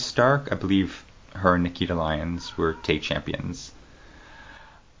Zoe Stark. I believe her and Nikita Lyons were Take champions.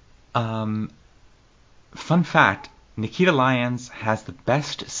 Fun fact, Nikita Lyons has the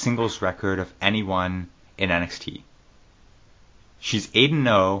best singles record of anyone in NXT. She's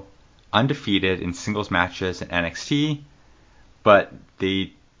 8-0, undefeated in singles matches in NXT, but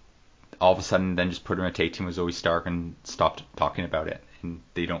they all of a sudden then just put her in a Take Team with Zoe Stark and stopped talking about it. And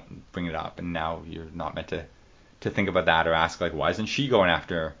they don't bring it up, and now you're not meant to think about that or ask like, why isn't she going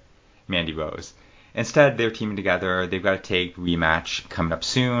after Mandy Rose? Instead, they're teaming together. They've got a Take rematch coming up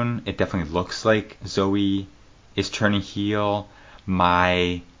soon. It definitely looks like Zoe is turning heel.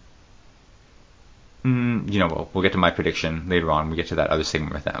 We'll get to my prediction later on. We get to that other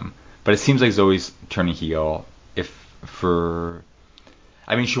segment with them, but it seems like Zoe's turning heel. She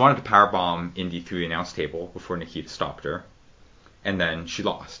wanted to powerbomb Indy through the announce table before Nikita stopped her. And then she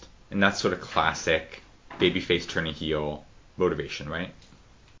lost. And that's sort of classic babyface turning heel motivation, right?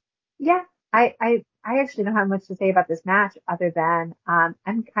 Yeah, I actually don't have much to say about this match other than I'm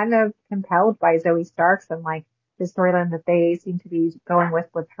kind of compelled by Zoe Starks and like the storyline that they seem to be going with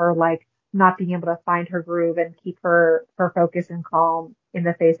her like not being able to find her groove and keep her focus and calm in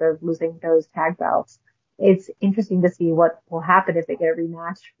the face of losing those tag belts. It's interesting to see what will happen if they get a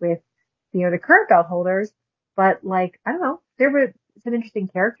rematch with the current belt holders. But like I don't know, there were some interesting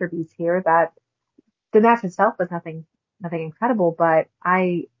character beats here that the match itself was nothing incredible, but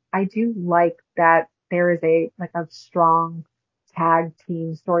I do like that there is a strong tag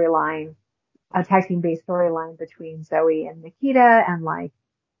team storyline, a tag team based storyline between Zoe and Nikita, and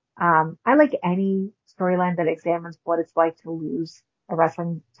I like any storyline that examines what it's like to lose a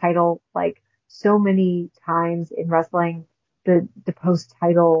wrestling title. Like so many times in wrestling, the post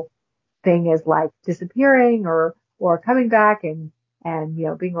title thing is like disappearing or coming back and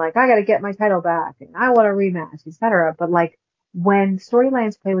being like, I got to get my title back and I want a rematch, etc. But like when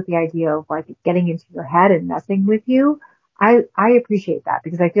storylines play with the idea of like getting into your head and messing with you, I appreciate that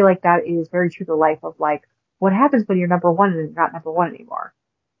because I feel like that is very true to life of like what happens when you're number one and you're not number one anymore?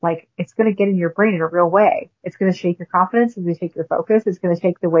 Like, it's going to get in your brain in a real way. It's going to shake your confidence. It's going to shake your focus. It's going to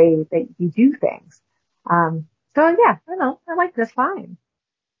shake the way that you do things. So yeah, I don't know. I like this fine.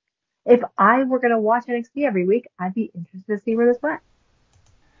 If I were going to watch NXT every week, I'd be interested to see where this went.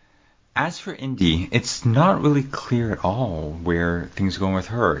 As for Indy, it's not really clear at all where things are going with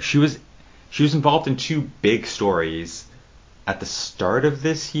her. She was involved in two big stories at the start of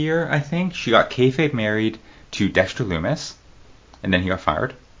this year, I think. She got kayfabe married to Dexter Lumis, and then he got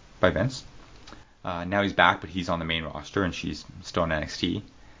fired by Vince. Now he's back, but he's on the main roster, and she's still in NXT.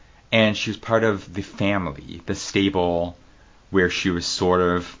 And she was part of the family, the stable, where she was sort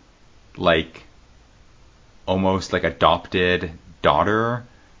of like almost like adopted daughter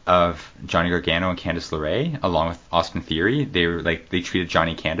of Johnny Gargano and Candice LeRae, along with Austin Theory. They treated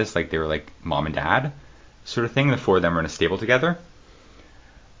Johnny and Candice like they were like mom and dad, sort of thing. The four of them were in a stable together.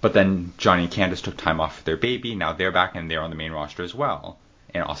 But then Johnny and Candice took time off for their baby. Now they're back and they're on the main roster as well.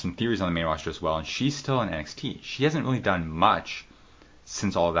 And Austin Theory's on the main roster as well, and she's still in NXT. She hasn't really done much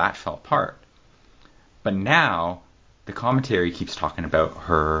since all of that fell apart. But now the commentary keeps talking about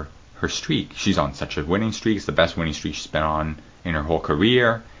her streak. She's on such a winning streak. It's the best winning streak she's been on in her whole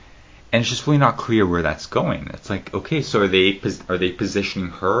career. And it's just really not clear where that's going. It's like, okay, so are they positioning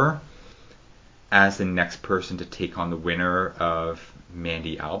her as the next person to take on the winner of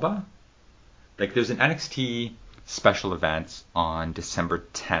Mandy Alba? Like, there's an NXT special event on December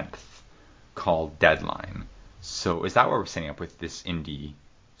 10th called Deadline. So is that what we're setting up with this Indy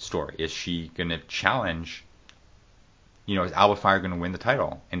story? Is she going to challenge, is Alba Fire going to win the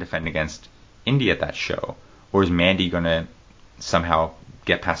title and defend against Indy at that show? Or is Mandy going to somehow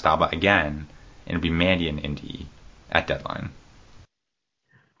get past Alba again and it'll be Mandy and Indy at Deadline?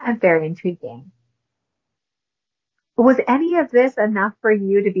 I'm very intriguing. Was any of this enough for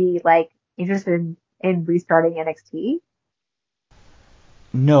you to be like interested in restarting NXT?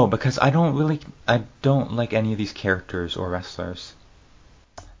 No, because I don't like any of these characters or wrestlers.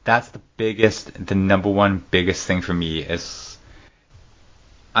 That's the number one biggest thing for me is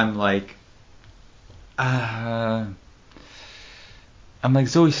I'm like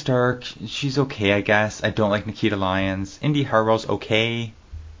Zoe Stark, she's okay, I guess. I don't like Nikita Lyons. Indy Hartwell's okay.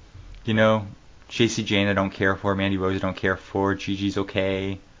 JC Jane I don't care for. Mandy Rose I don't care for. Gigi's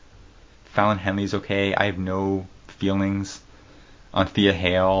okay. Fallon Henley's okay. I have no feelings on Thea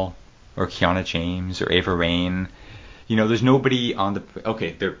Hale or Kiana James or Ava Raine. There's nobody on the...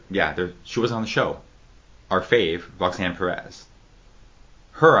 Okay, she was on the show. Our fave, Roxanne Perez.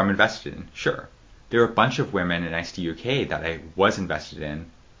 Her I'm invested in, sure. There are a bunch of women in NXT UK that I was invested in.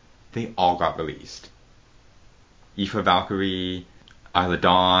 They all got released. Aoife Valkyrie, Isla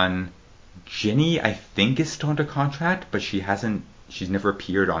Dawn, Ginny I think is still under contract, but she's never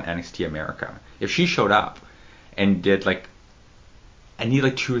appeared on NXT America. If she showed up and did I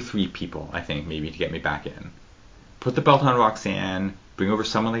need 2 or 3 people, I think, maybe to get me back in. Put the belt on Roxanne, bring over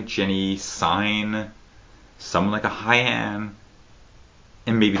someone like Ginny, sign someone like a Hyan,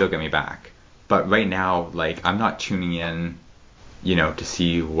 and maybe they'll get me back. But right now, I'm not tuning in, to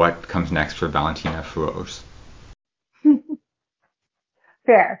see what comes next for Valentina Feroz.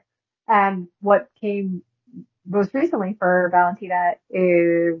 Fair. And what came most recently for Valentina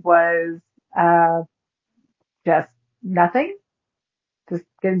was just nothing, just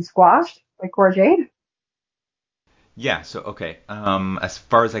getting squashed like Cora Jade. Yeah, so okay. As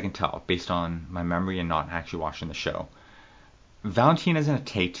far as I can tell, based on my memory and not actually watching the show, Valentina's in a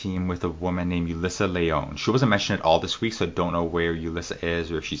tag team with a woman named Yulissa Leone. She wasn't mentioned at all this week, so I don't know where Yulissa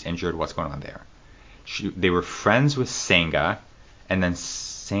is or if she's injured, what's going on there. They were friends with Sangha, and then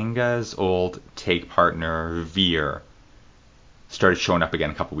Sangha's old tag partner, Veer, started showing up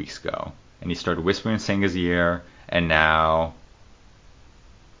again a couple weeks ago. And he started whispering in Sangha's ear, and now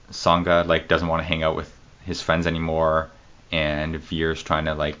Sangha doesn't want to hang out with his friends anymore, and Veer's trying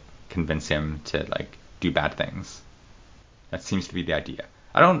to convince him to do bad things. That seems to be the idea.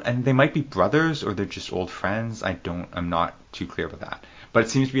 And they might be brothers or they're just old friends. I'm not too clear about that. But it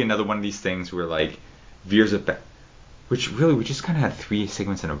seems to be another one of these things where Veer's which really we just kind of had 3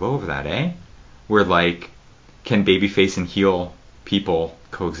 segments in a row of that, eh? Where can babyface and heel people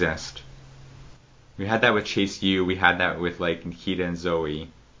coexist? We had that with Chase U, we had that with Nikita and Zoe,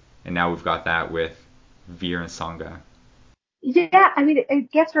 and now we've got that with Veer and Sangha. Yeah, I mean,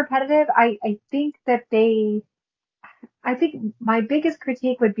 it gets repetitive. I think my biggest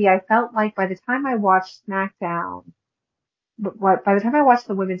critique would be I felt like by the time I watched SmackDown, by the time I watched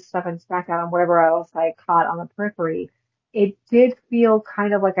the women's stuff on SmackDown and whatever else I caught on the periphery, it did feel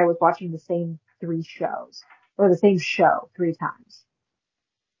kind of like I was watching the same 3 shows or the same show 3 times.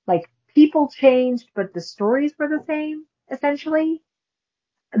 people changed, but the stories were the same, essentially.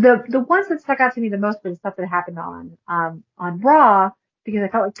 The ones that stuck out to me the most were the stuff that happened on Raw, because I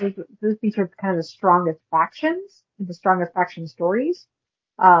felt like those featured kind of the strongest factions, the strongest faction stories,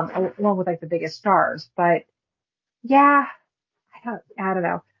 along with like the biggest stars. But yeah, I don't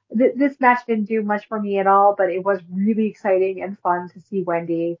know. This match didn't do much for me at all, but it was really exciting and fun to see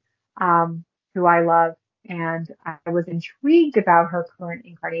Wendy, who I love. And I was intrigued about her current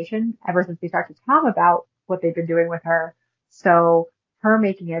incarnation ever since we talked to Tom about what they've been doing with her. So her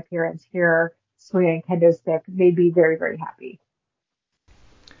making an appearance here, swinging a kendo stick, made me very, very happy.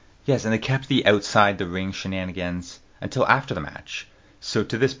 Yes, and they kept the outside the ring shenanigans until after the match. So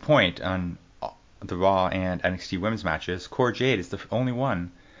to this point on the Raw and NXT women's matches, Cora Jade is the only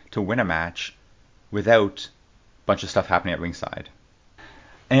one to win a match without a bunch of stuff happening at ringside.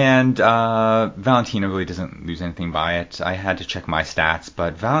 And Valentina really doesn't lose anything by it. I had to check my stats,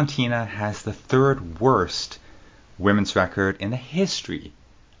 but Valentina has the third worst women's record in the history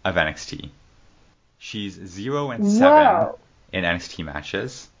of NXT. She's 0-7 Whoa. in NXT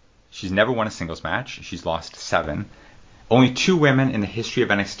matches. She's never won a singles match. She's lost 7. Only 2 women in the history of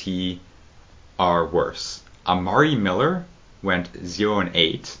NXT are worse. Amari Miller went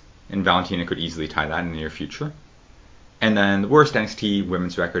 0-8, and Valentina could easily tie that in the near future. And then the worst NXT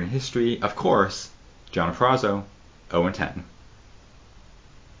women's record in history, of course, Gianna Prazo, 0-10.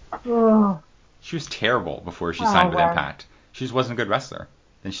 Oh. She was terrible before she signed with wow. Impact. She just wasn't a good wrestler.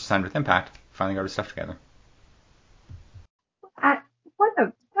 Then she signed with Impact, finally got her stuff together.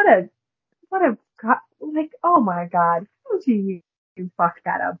 Oh my God, how do you fuck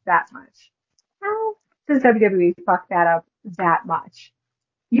that up that much? How does WWE fuck that up that much?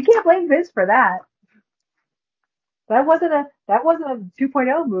 You can't blame Vince for that. That wasn't a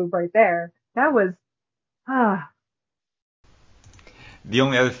 2.0 move right there. That was The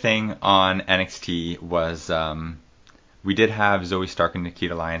only other thing on NXT was we did have Zoe Stark and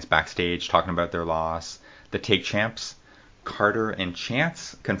Nikita Lyons backstage talking about their loss. The Take Champs, Carter and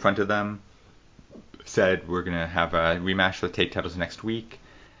Chance, confronted them, said we're going to have a rematch for the Take titles next week.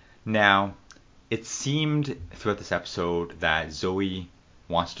 Now, it seemed throughout this episode that Zoe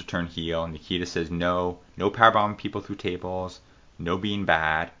wants to turn heel, and Nikita says no powerbombing people through tables, no being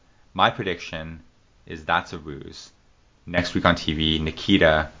bad. My prediction is that's a ruse. Next week on TV,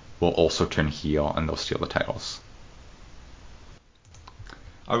 Nikita will also turn heel, and they'll steal the titles.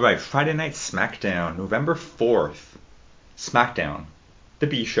 Alright, Friday Night SmackDown, November 4th. SmackDown, the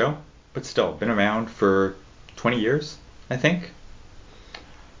B show, but still, been around for 20 years, I think.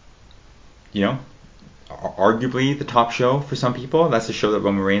 You know, arguably the top show for some people. That's the show that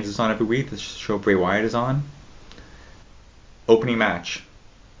Roman Reigns is on every week. The show Bray Wyatt is on. Opening match,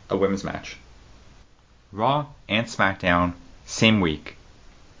 a women's match. Raw and SmackDown, same week.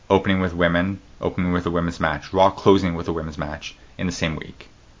 Opening with women, opening with a women's match. Raw closing with a women's match in the same week.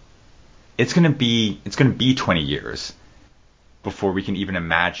 It's gonna be 20 years before we can even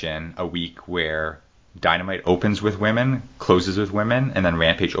imagine a week where Dynamite opens with women, closes with women, and then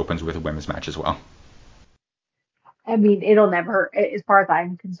Rampage opens with a women's match as well. I mean, it'll never, as far as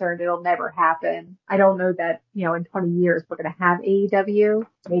I'm concerned, it'll never happen. I don't know that, in 20 years we're going to have AEW.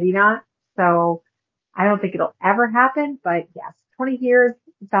 Maybe not. So I don't think it'll ever happen. But yes, 20 years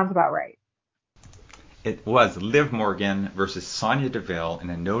sounds about right. It was Liv Morgan versus Sonya Deville in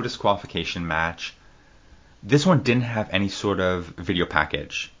a no disqualification match. This one didn't have any sort of video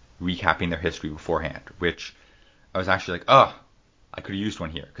package recapping their history beforehand, which I was actually like, I could have used one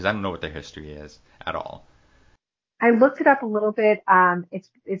here because I don't know what their history is at all. I looked it up a little bit.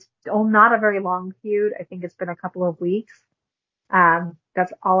 It's not a very long feud. I think it's been a couple of weeks.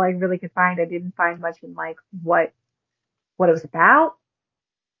 That's all I really could find. I didn't find much in like what it was about.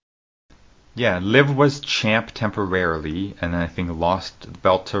 Yeah, Liv was champ temporarily, and then I think lost the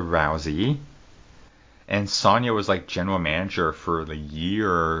belt to Rousey. And Sonya was like general manager for the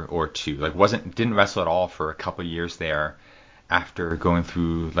year or two. Like didn't wrestle at all for a couple of years there, after going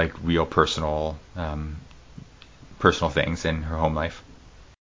through like real personal things in her home life.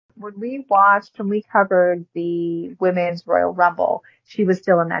 When we covered the Women's Royal Rumble, she was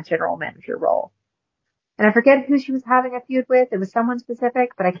still in that general manager role. And I forget who she was having a feud with. It was someone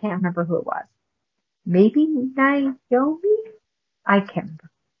specific, but I can't remember who it was. Maybe Naomi? I can't remember.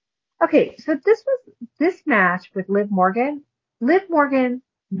 Okay, so this match with Liv Morgan. Liv Morgan,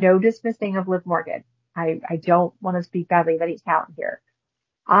 no dismissing of Liv Morgan. I don't want to speak badly of any talent here.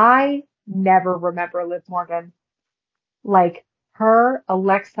 I never remember Liv Morgan. Like her,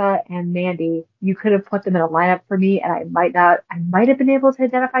 Alexa, and Mandy, you could have put them in a lineup for me, and I might have been able to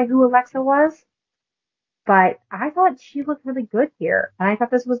identify who Alexa was. but I thought she looked really good here. And I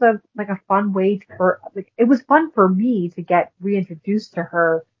thought this was a fun way it was fun for me to get reintroduced to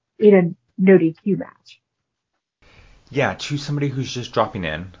her in a no DQ match. Yeah, to somebody who's just dropping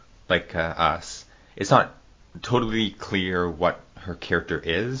in, like us, it's not totally clear what her character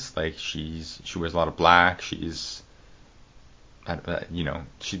is. Like she wears a lot of black. She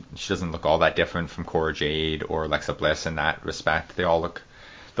doesn't look all that different from Cora Jade or Alexa Bliss in that respect. They all look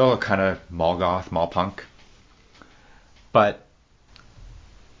kind of mall goth, mall punk. But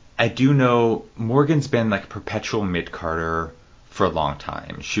I do know Morgan's been like perpetual mid Carter for a long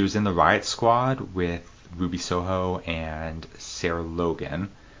time. She was in the Riot Squad with Ruby Soho and Sarah Logan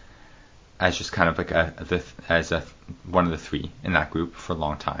as just kind of like one of the three in that group for a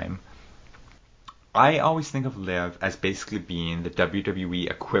long time. I always think of Liv as basically being the WWE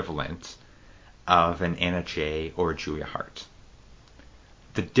equivalent of an Anna Jay or a Julia Hart.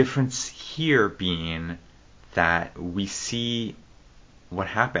 The difference here being that we see what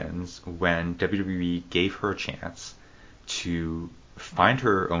happens when WWE gave her a chance to find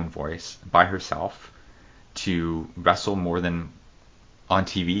her own voice by herself, to wrestle on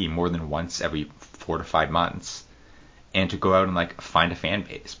TV more than once every 4 to 5 months, and to go out and like find a fan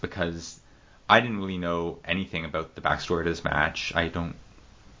base. Because I didn't really know anything about the backstory to this match. I don't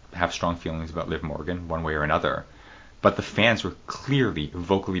have strong feelings about Liv Morgan one way or another, but the fans were clearly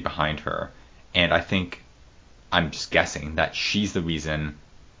vocally behind her, and I think, I'm just guessing, that she's the reason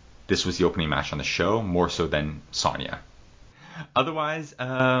this was the opening match on the show more so than Sonya. Otherwise,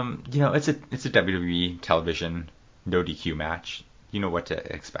 it's a WWE television no DQ match. You know what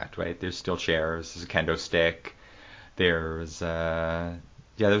to expect, right? There's still chairs, there's a kendo stick, there was a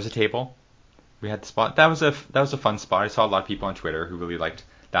table. We had the spot. That was a fun spot. I saw a lot of people on Twitter who really liked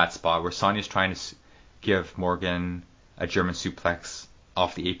that spot where Sonya's trying to give Morgan a German suplex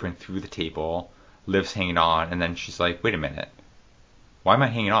off the apron through the table. Liv's hanging on, and then she's like, "Wait a minute, why am I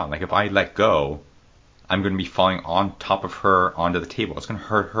hanging on? Like if I let go, I'm going to be falling on top of her onto the table. It's going to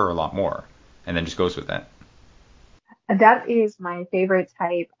hurt her a lot more." And then just goes with it. And that is my favorite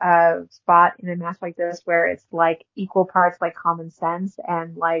type of spot in a match like this, where it's like equal parts like common sense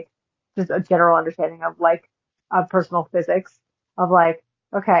and like just a general understanding of of personal physics of like,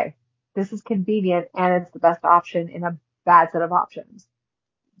 okay, this is convenient and it's the best option in a bad set of options.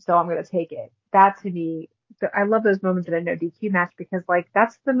 So I'm going to take it. That to me, I love those moments in a no DQ match because like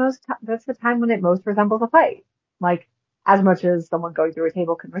that's the time when it most resembles a fight. Like as much as someone going through a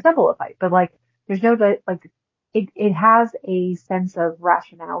table can resemble a fight, but like there's no like it has a sense of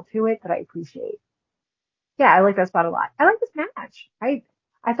rationale to it that I appreciate. Yeah, I like that spot a lot. I like this match.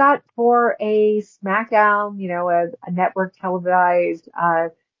 I thought for a SmackDown, a network televised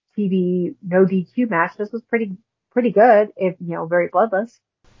TV no DQ match, this was pretty good, if very bloodless.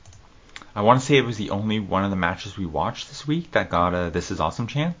 I want to say it was the only one of the matches we watched this week that got a "This is awesome"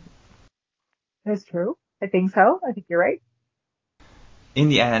 chant. That's true. I think so. I think you're right. In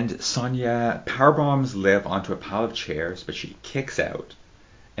the end, Sonya powerbombs Liv onto a pile of chairs, but she kicks out,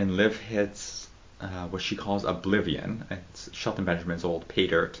 and Liv hits what she calls Oblivion. It's Shelton Benjamin's old pay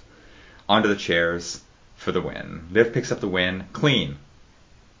dirt onto the chairs for the win. Liv picks up the win clean.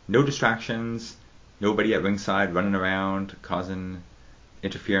 No distractions, nobody at ringside running around, causing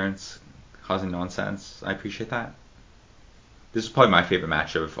interference, causing nonsense. I appreciate that. This is probably my favorite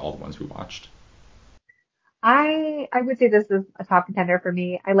match of all the ones we watched. I would say this is a top contender for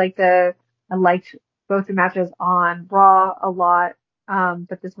me. I liked both the matches on Raw a lot,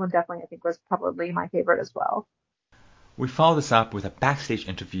 but this one definitely I think was probably my favorite as well. We follow this up with a backstage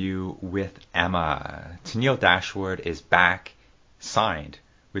interview with Emma. Tennille Dashwood is back, signed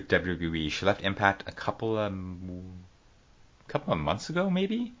with WWE. She left Impact a couple of months ago,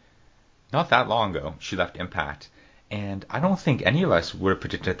 maybe? Not that long ago, she left Impact. And I don't think any of us would have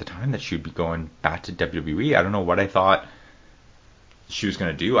predicted at the time that she would be going back to WWE. I don't know what I thought she was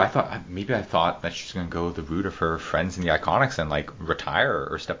going to do. I thought that she was going to go the route of her friends in the Iconics and like retire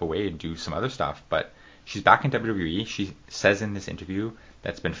or step away and do some other stuff. But she's back in WWE. She says in this interview that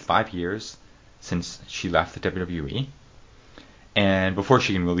it's been 5 years since she left the WWE. And before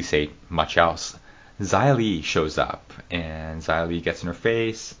she can really say much else, Xia Li shows up, and Xia Li gets in her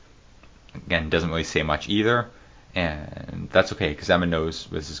face. Again, doesn't really say much either, and that's okay because Emma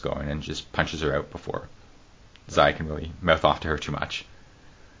knows where this is going and just punches her out before Xia can really mouth off to her too much.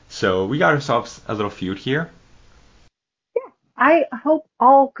 So we got ourselves a little feud here. Yeah, I hope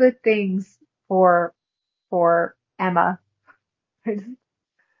all good things for Emma. I just,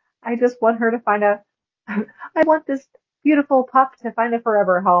 I just want her to find I want this beautiful pup to find a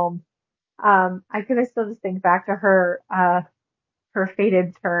forever home. I still just think back to her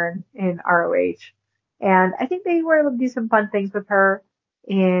fated turn in ROH And I think they were able to do some fun things with her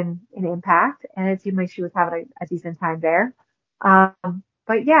in Impact, and it seemed like she was having a decent time there.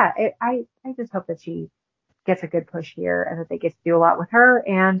 But yeah, I just hope that she gets a good push here and that they get to do a lot with her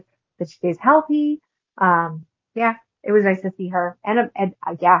and that she stays healthy. Yeah, it was nice to see her. And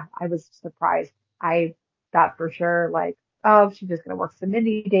yeah, I was surprised. I thought for sure, like, oh, she's just going to work some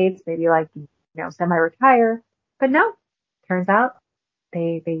indie dates, maybe like, semi-retire. But no, turns out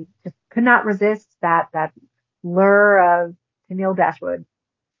they just could not resist that lure of Tennille Dashwood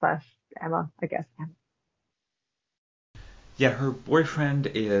slash Emma, I guess. Yeah, her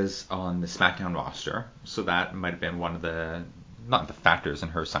boyfriend is on the SmackDown roster, so that might have been one of the, not the factors in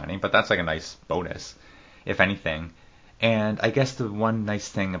her signing, but that's like a nice bonus, if anything. And I guess the one nice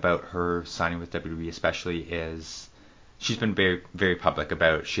thing about her signing with WWE especially is she's been very, very public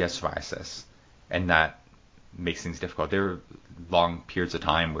about she has psoriasis, and that makes things difficult. There are long periods of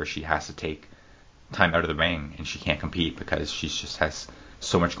time where she has to take time out of the ring and she can't compete because she just has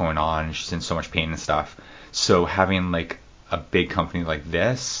so much going on and she's in so much pain and stuff. So having like a big company like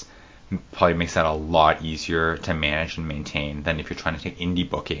this probably makes that a lot easier to manage and maintain than if you're trying to take indie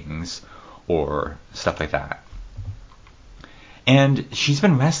bookings or stuff like that. And she's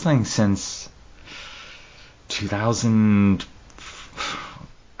been wrestling since 2000.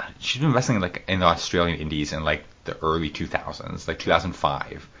 She's been wrestling like in the Australian indies in like the early 2000s, like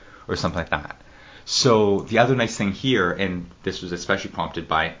 2005 or something like that. So the other nice thing here, and this was especially prompted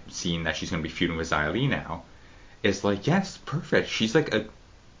by seeing that she's going to be feuding with Xia Li now, is like, yes, perfect. She's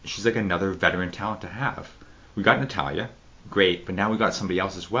like another veteran talent to have. We got Natalya, great, but now we got somebody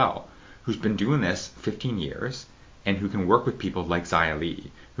else as well who's been doing this 15 years and who can work with people like Xia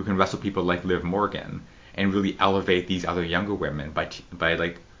Li, who can wrestle people like Liv Morgan, and really elevate these other younger women by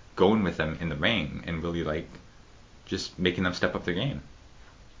like going with them in the ring and really like just making them step up their game.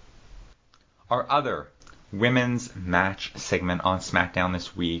 Our other women's match segment on SmackDown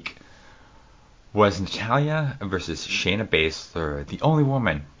this week was Natalya versus Shayna Baszler, the only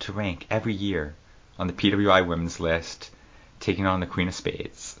woman to rank every year on the PWI women's list, taking on the Queen of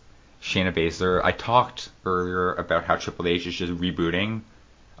Spades, Shayna Baszler. I talked earlier about how Triple H is just rebooting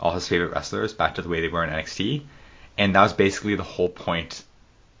all his favorite wrestlers back to the way they were in NXT, and that was basically the whole point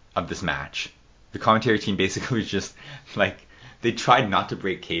of this match. The commentary team basically was just like, they tried not to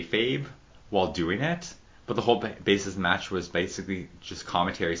break kayfabe while doing it, but the whole basis of the match was basically just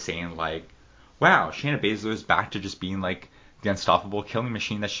commentary saying like, wow, Shayna Baszler is back to just being like the unstoppable killing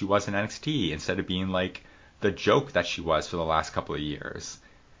machine that she was in NXT instead of being like the joke that she was for the last couple of years.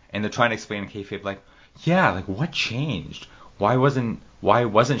 And they're trying to explain in kayfabe like, yeah, like what changed? Why wasn't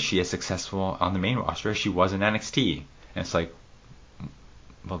she as successful on the main roster as she was in NXT? And it's like,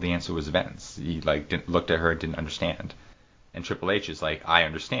 well, the answer was Vince. He like looked at her and didn't understand. And Triple H is like, I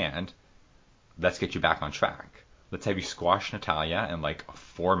understand. Let's get you back on track. Let's have you squash Natalya in like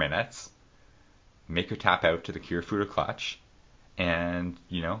 4 minutes, make her tap out to the Kirifuda clutch, and,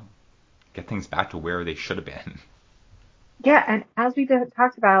 get things back to where they should have been. Yeah, and as we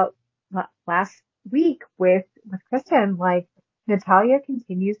talked about last week with Kristen, like Natalya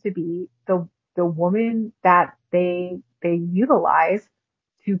continues to be the woman that they utilize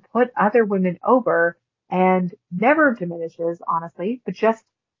to put other women over and never diminishes, honestly, but just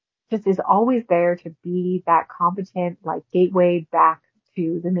is always there to be that competent like gateway back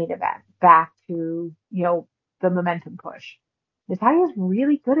to the main event, back to, the momentum push. Natalia's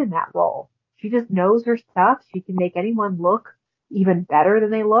really good in that role. She just knows her stuff. She can make anyone look even better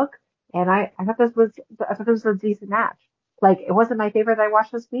than they look. And I thought this was a decent match. Like, it wasn't my favorite that I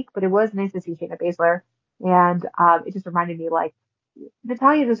watched this week, but it was nice to see Shayna Baszler. And, it just reminded me like,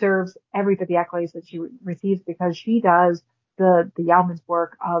 Natalya deserves every bit of the accolades that she receives because she does the yeoman's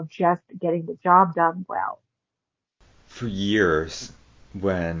work of just getting the job done well. For years,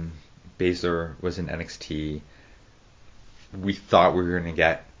 when Baszler was in NXT, we thought we were going to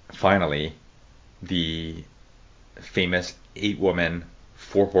get, finally, the famous 8-woman,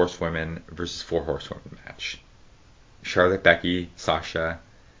 4 horsewomen versus 4 horsewomen match. Charlotte, Becky, Sasha,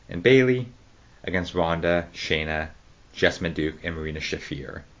 and Bayley against Ronda, Shayna, Jessamyn Duke, and Marina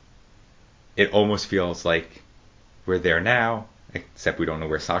Shafir. It almost feels like we're there now, except we don't know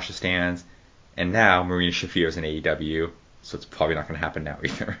where Sasha stands. And now Marina Shafir is in AEW, so it's probably not going to happen now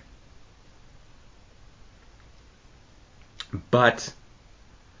either. But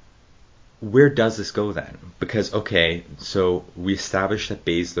where does this go then? Because, okay, so we established that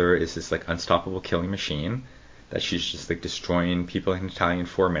Baszler is this like unstoppable killing machine, that she's just like destroying people in Natalya in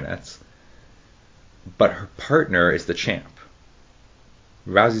 4 minutes. But her partner is the champ.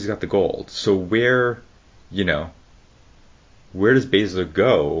 Rousey's got the gold. So where does Baszler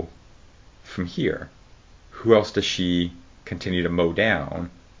go from here? who else does she continue to mow down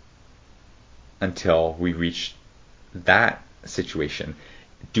until we reach that situation?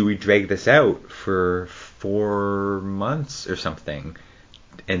 Do we drag this out for 4 months or something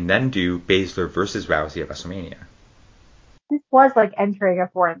and then do Baszler versus Rousey at WrestleMania? This was like entering a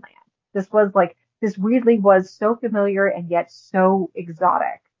foreign land. This weirdly was so familiar and yet so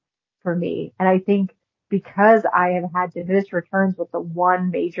exotic for me. And I think because I have had diminished returns with the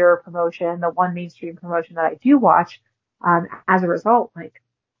one major promotion, the one mainstream promotion that I do watch, as a result, like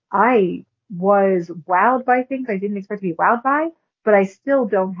I was wowed by things I didn't expect to be wowed by, but I still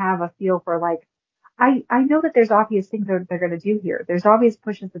don't have a feel for like, I know that there's obvious things that they're going to do here. There's obvious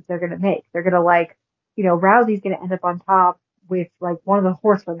pushes that they're going to make. They're going to like, Rousey's going to end up on top with like one of the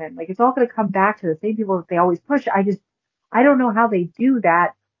horsewomen. Like it's all going to come back to the same people that they always push. I don't know how they do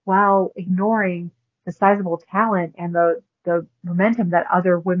that while ignoring the sizable talent and the momentum that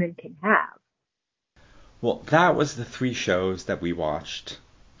other women can have. Well, that was the 3 shows that we watched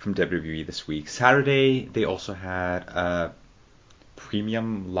from WWE this week. Saturday, they also had a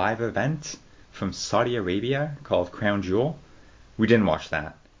premium live event from Saudi Arabia called Crown Jewel. We didn't watch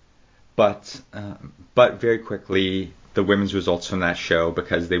that. But very quickly, the women's results from that show,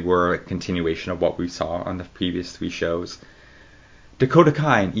 because they were a continuation of what we saw on the previous 3 shows. Dakota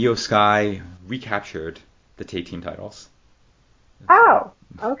Kai and Io Sky recaptured the tag team titles. Oh,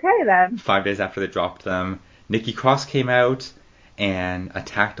 okay then. 5 days after they dropped them, Nikki Cross came out and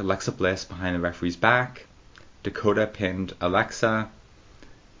attacked Alexa Bliss behind the referee's back. Dakota pinned Alexa.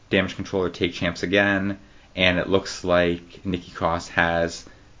 Damage Control are tag champs again, and it looks like Nikki Cross has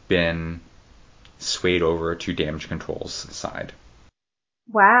been swayed over to Damage Control's side.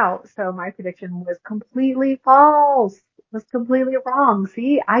 Wow. So my prediction was completely false. Was completely wrong.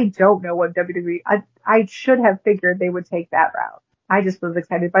 See, I don't know what WWE. I should have figured they would take that route. I just was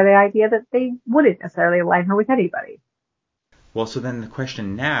excited by the idea that they wouldn't necessarily align her with anybody. Well, so then the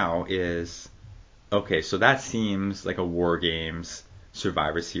question now is, okay, so that seems like a War Games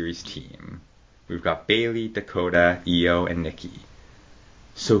Survivor Series team. We've got Bayley, Dakota, Io, and Nikki.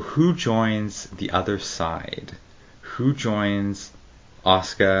 So who joins the other side? Who joins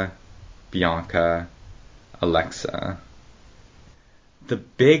Asuka, Bianca, Alexa? The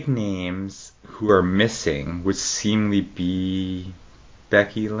big names who are missing would seemingly be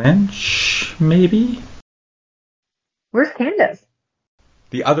Becky Lynch, maybe? Where's Candice?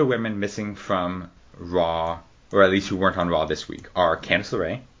 The other women missing from Raw, or at least who weren't on Raw this week, are Candice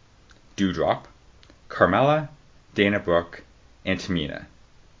LeRae, Doudrop, Carmella, Dana Brooke, and Tamina.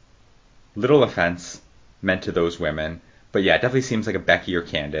 Little offense meant to those women, but yeah, it definitely seems like a Becky or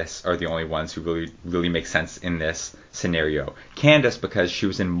Candice are the only ones who really make sense in this scenario. Candice because she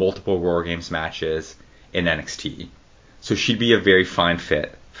was in multiple War Games matches in NXT, so she'd be a very fine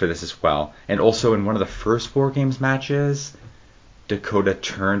fit for this as well. And also in one of the first War Games matches, Dakota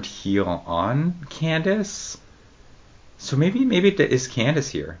turned heel on Candice. So maybe it is Candice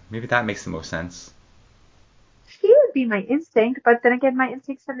here. Maybe that makes the most sense. She would be my instinct, but then again, my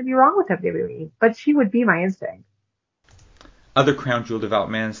instincts tend to be wrong with WWE. But she would be my instinct. Other Crown Jewel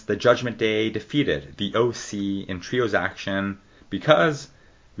developments, the Judgment Day defeated the OC in trios action because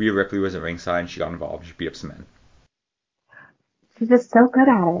Rhea Ripley was at ringside and she got involved. She beat up some men. She's just so good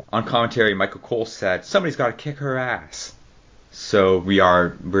at it. On commentary, Michael Cole said, somebody's got to kick her ass. So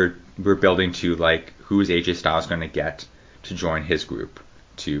we're building to like who is AJ Styles going to get to join his group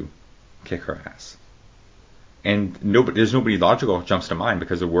to kick her ass. And there's nobody logical jumps to mind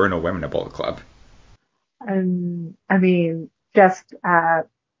because there were no women at Bullet Club. I mean, just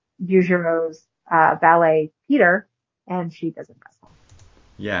Yujiro's ballet Peter, and she doesn't wrestle.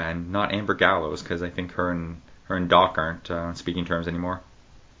 Yeah, and not Amber Gallows because I think her and Doc aren't on speaking terms anymore.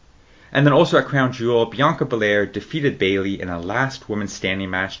 And then also at Crown Jewel, Bianca Belair defeated Bayley in a last woman standing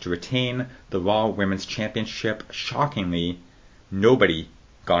match to retain the Raw Women's Championship. Shockingly, nobody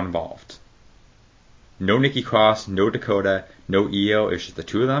got involved. No Nikki Cross, no Dakota, no Io. It was just the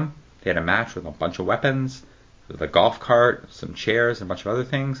two of them. They had a match with a bunch of weapons, with a golf cart, some chairs, and a bunch of other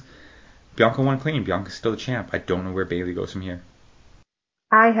things. Bianca won clean. Bianca's still the champ. I don't know where Bayley goes from here.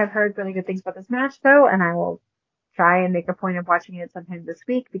 I have heard really good things about this match, though, and I will try and make a point of watching it sometime this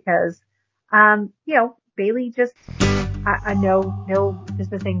week because, Bayley just, I know, no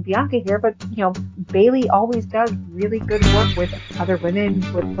dismissing Bianca here, but, Bayley always does really good work with other women,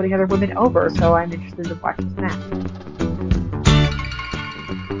 with putting other women over, so I'm interested to watch this match.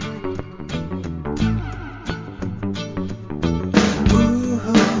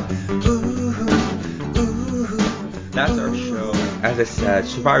 That's our show. As I said,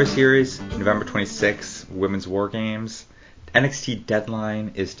 Survivor Series, November 26th, Women's War Games. NXT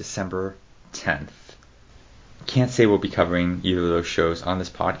deadline is December 10th. Can't say we'll be covering either of those shows on this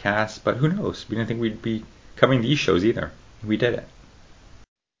podcast, but who knows? We didn't think we'd be covering these shows either. We did it.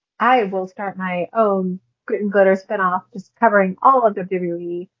 I will start my own Grit and Glitter spinoff, just covering all of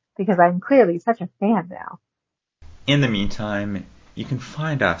WWE because I'm clearly such a fan now. In the meantime, you can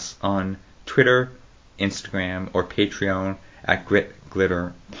find us on Twitter, Instagram, or Patreon at Grit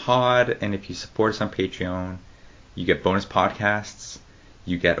Glitter Pod. And if you support us on Patreon, you get bonus podcasts,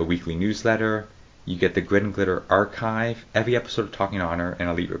 you get a weekly newsletter, you get the Grit and Glitter archive, every episode of Talking Honor and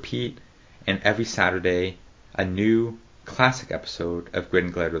Elite Repeat, and every Saturday a new classic episode of Grit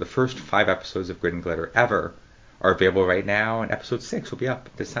and Glitter. The first 5 episodes of Grit and Glitter ever are available right now, and episode 6 will be up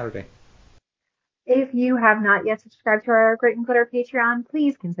this Saturday. If you have not yet subscribed to our Grit and Glitter Patreon,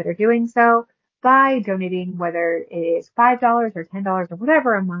 please consider doing so by donating, whether it is $5 or $10 or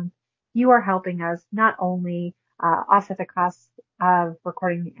whatever a month. You are helping us not only offset the costs of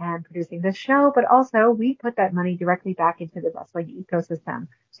recording and producing this show, but also we put that money directly back into the wrestling ecosystem.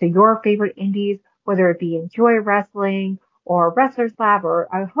 So your favorite indies, whether it be Enjoy Wrestling or Wrestlers Lab or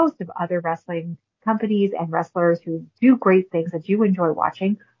a host of other wrestling companies and wrestlers who do great things that you enjoy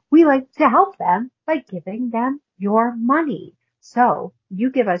watching, we like to help them by giving them your money. So you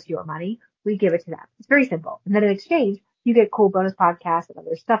give us your money, we give it to them. It's very simple. And then in exchange, you get cool bonus podcasts and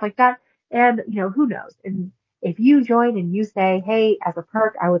other stuff like that. And, who knows? And if you join and you say, hey, as a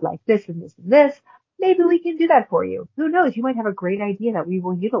perk, I would like this and this and this, maybe we can do that for you. Who knows? You might have a great idea that we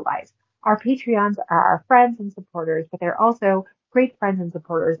will utilize. Our Patreons are our friends and supporters, but they're also great friends and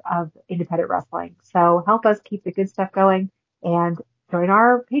supporters of independent wrestling. So help us keep the good stuff going and join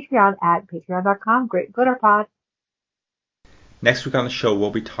our Patreon at patreon.com/GritGlitterPod. Next week on the show, we'll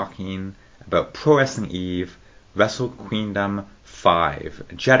be talking about Pro Wrestling Eve, Wrestle Queendom 5,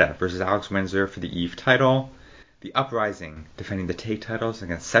 Jeddah versus Alex Windsor for the Eve title, The Uprising defending the tag titles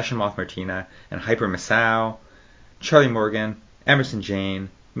against Session Moth Martina and Hyper Misao, Charlie Morgan, Emerson Jane,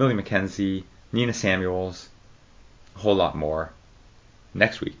 Millie McKenzie, Nina Samuels, a whole lot more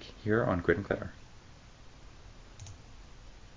next week here on Grit and Glitter.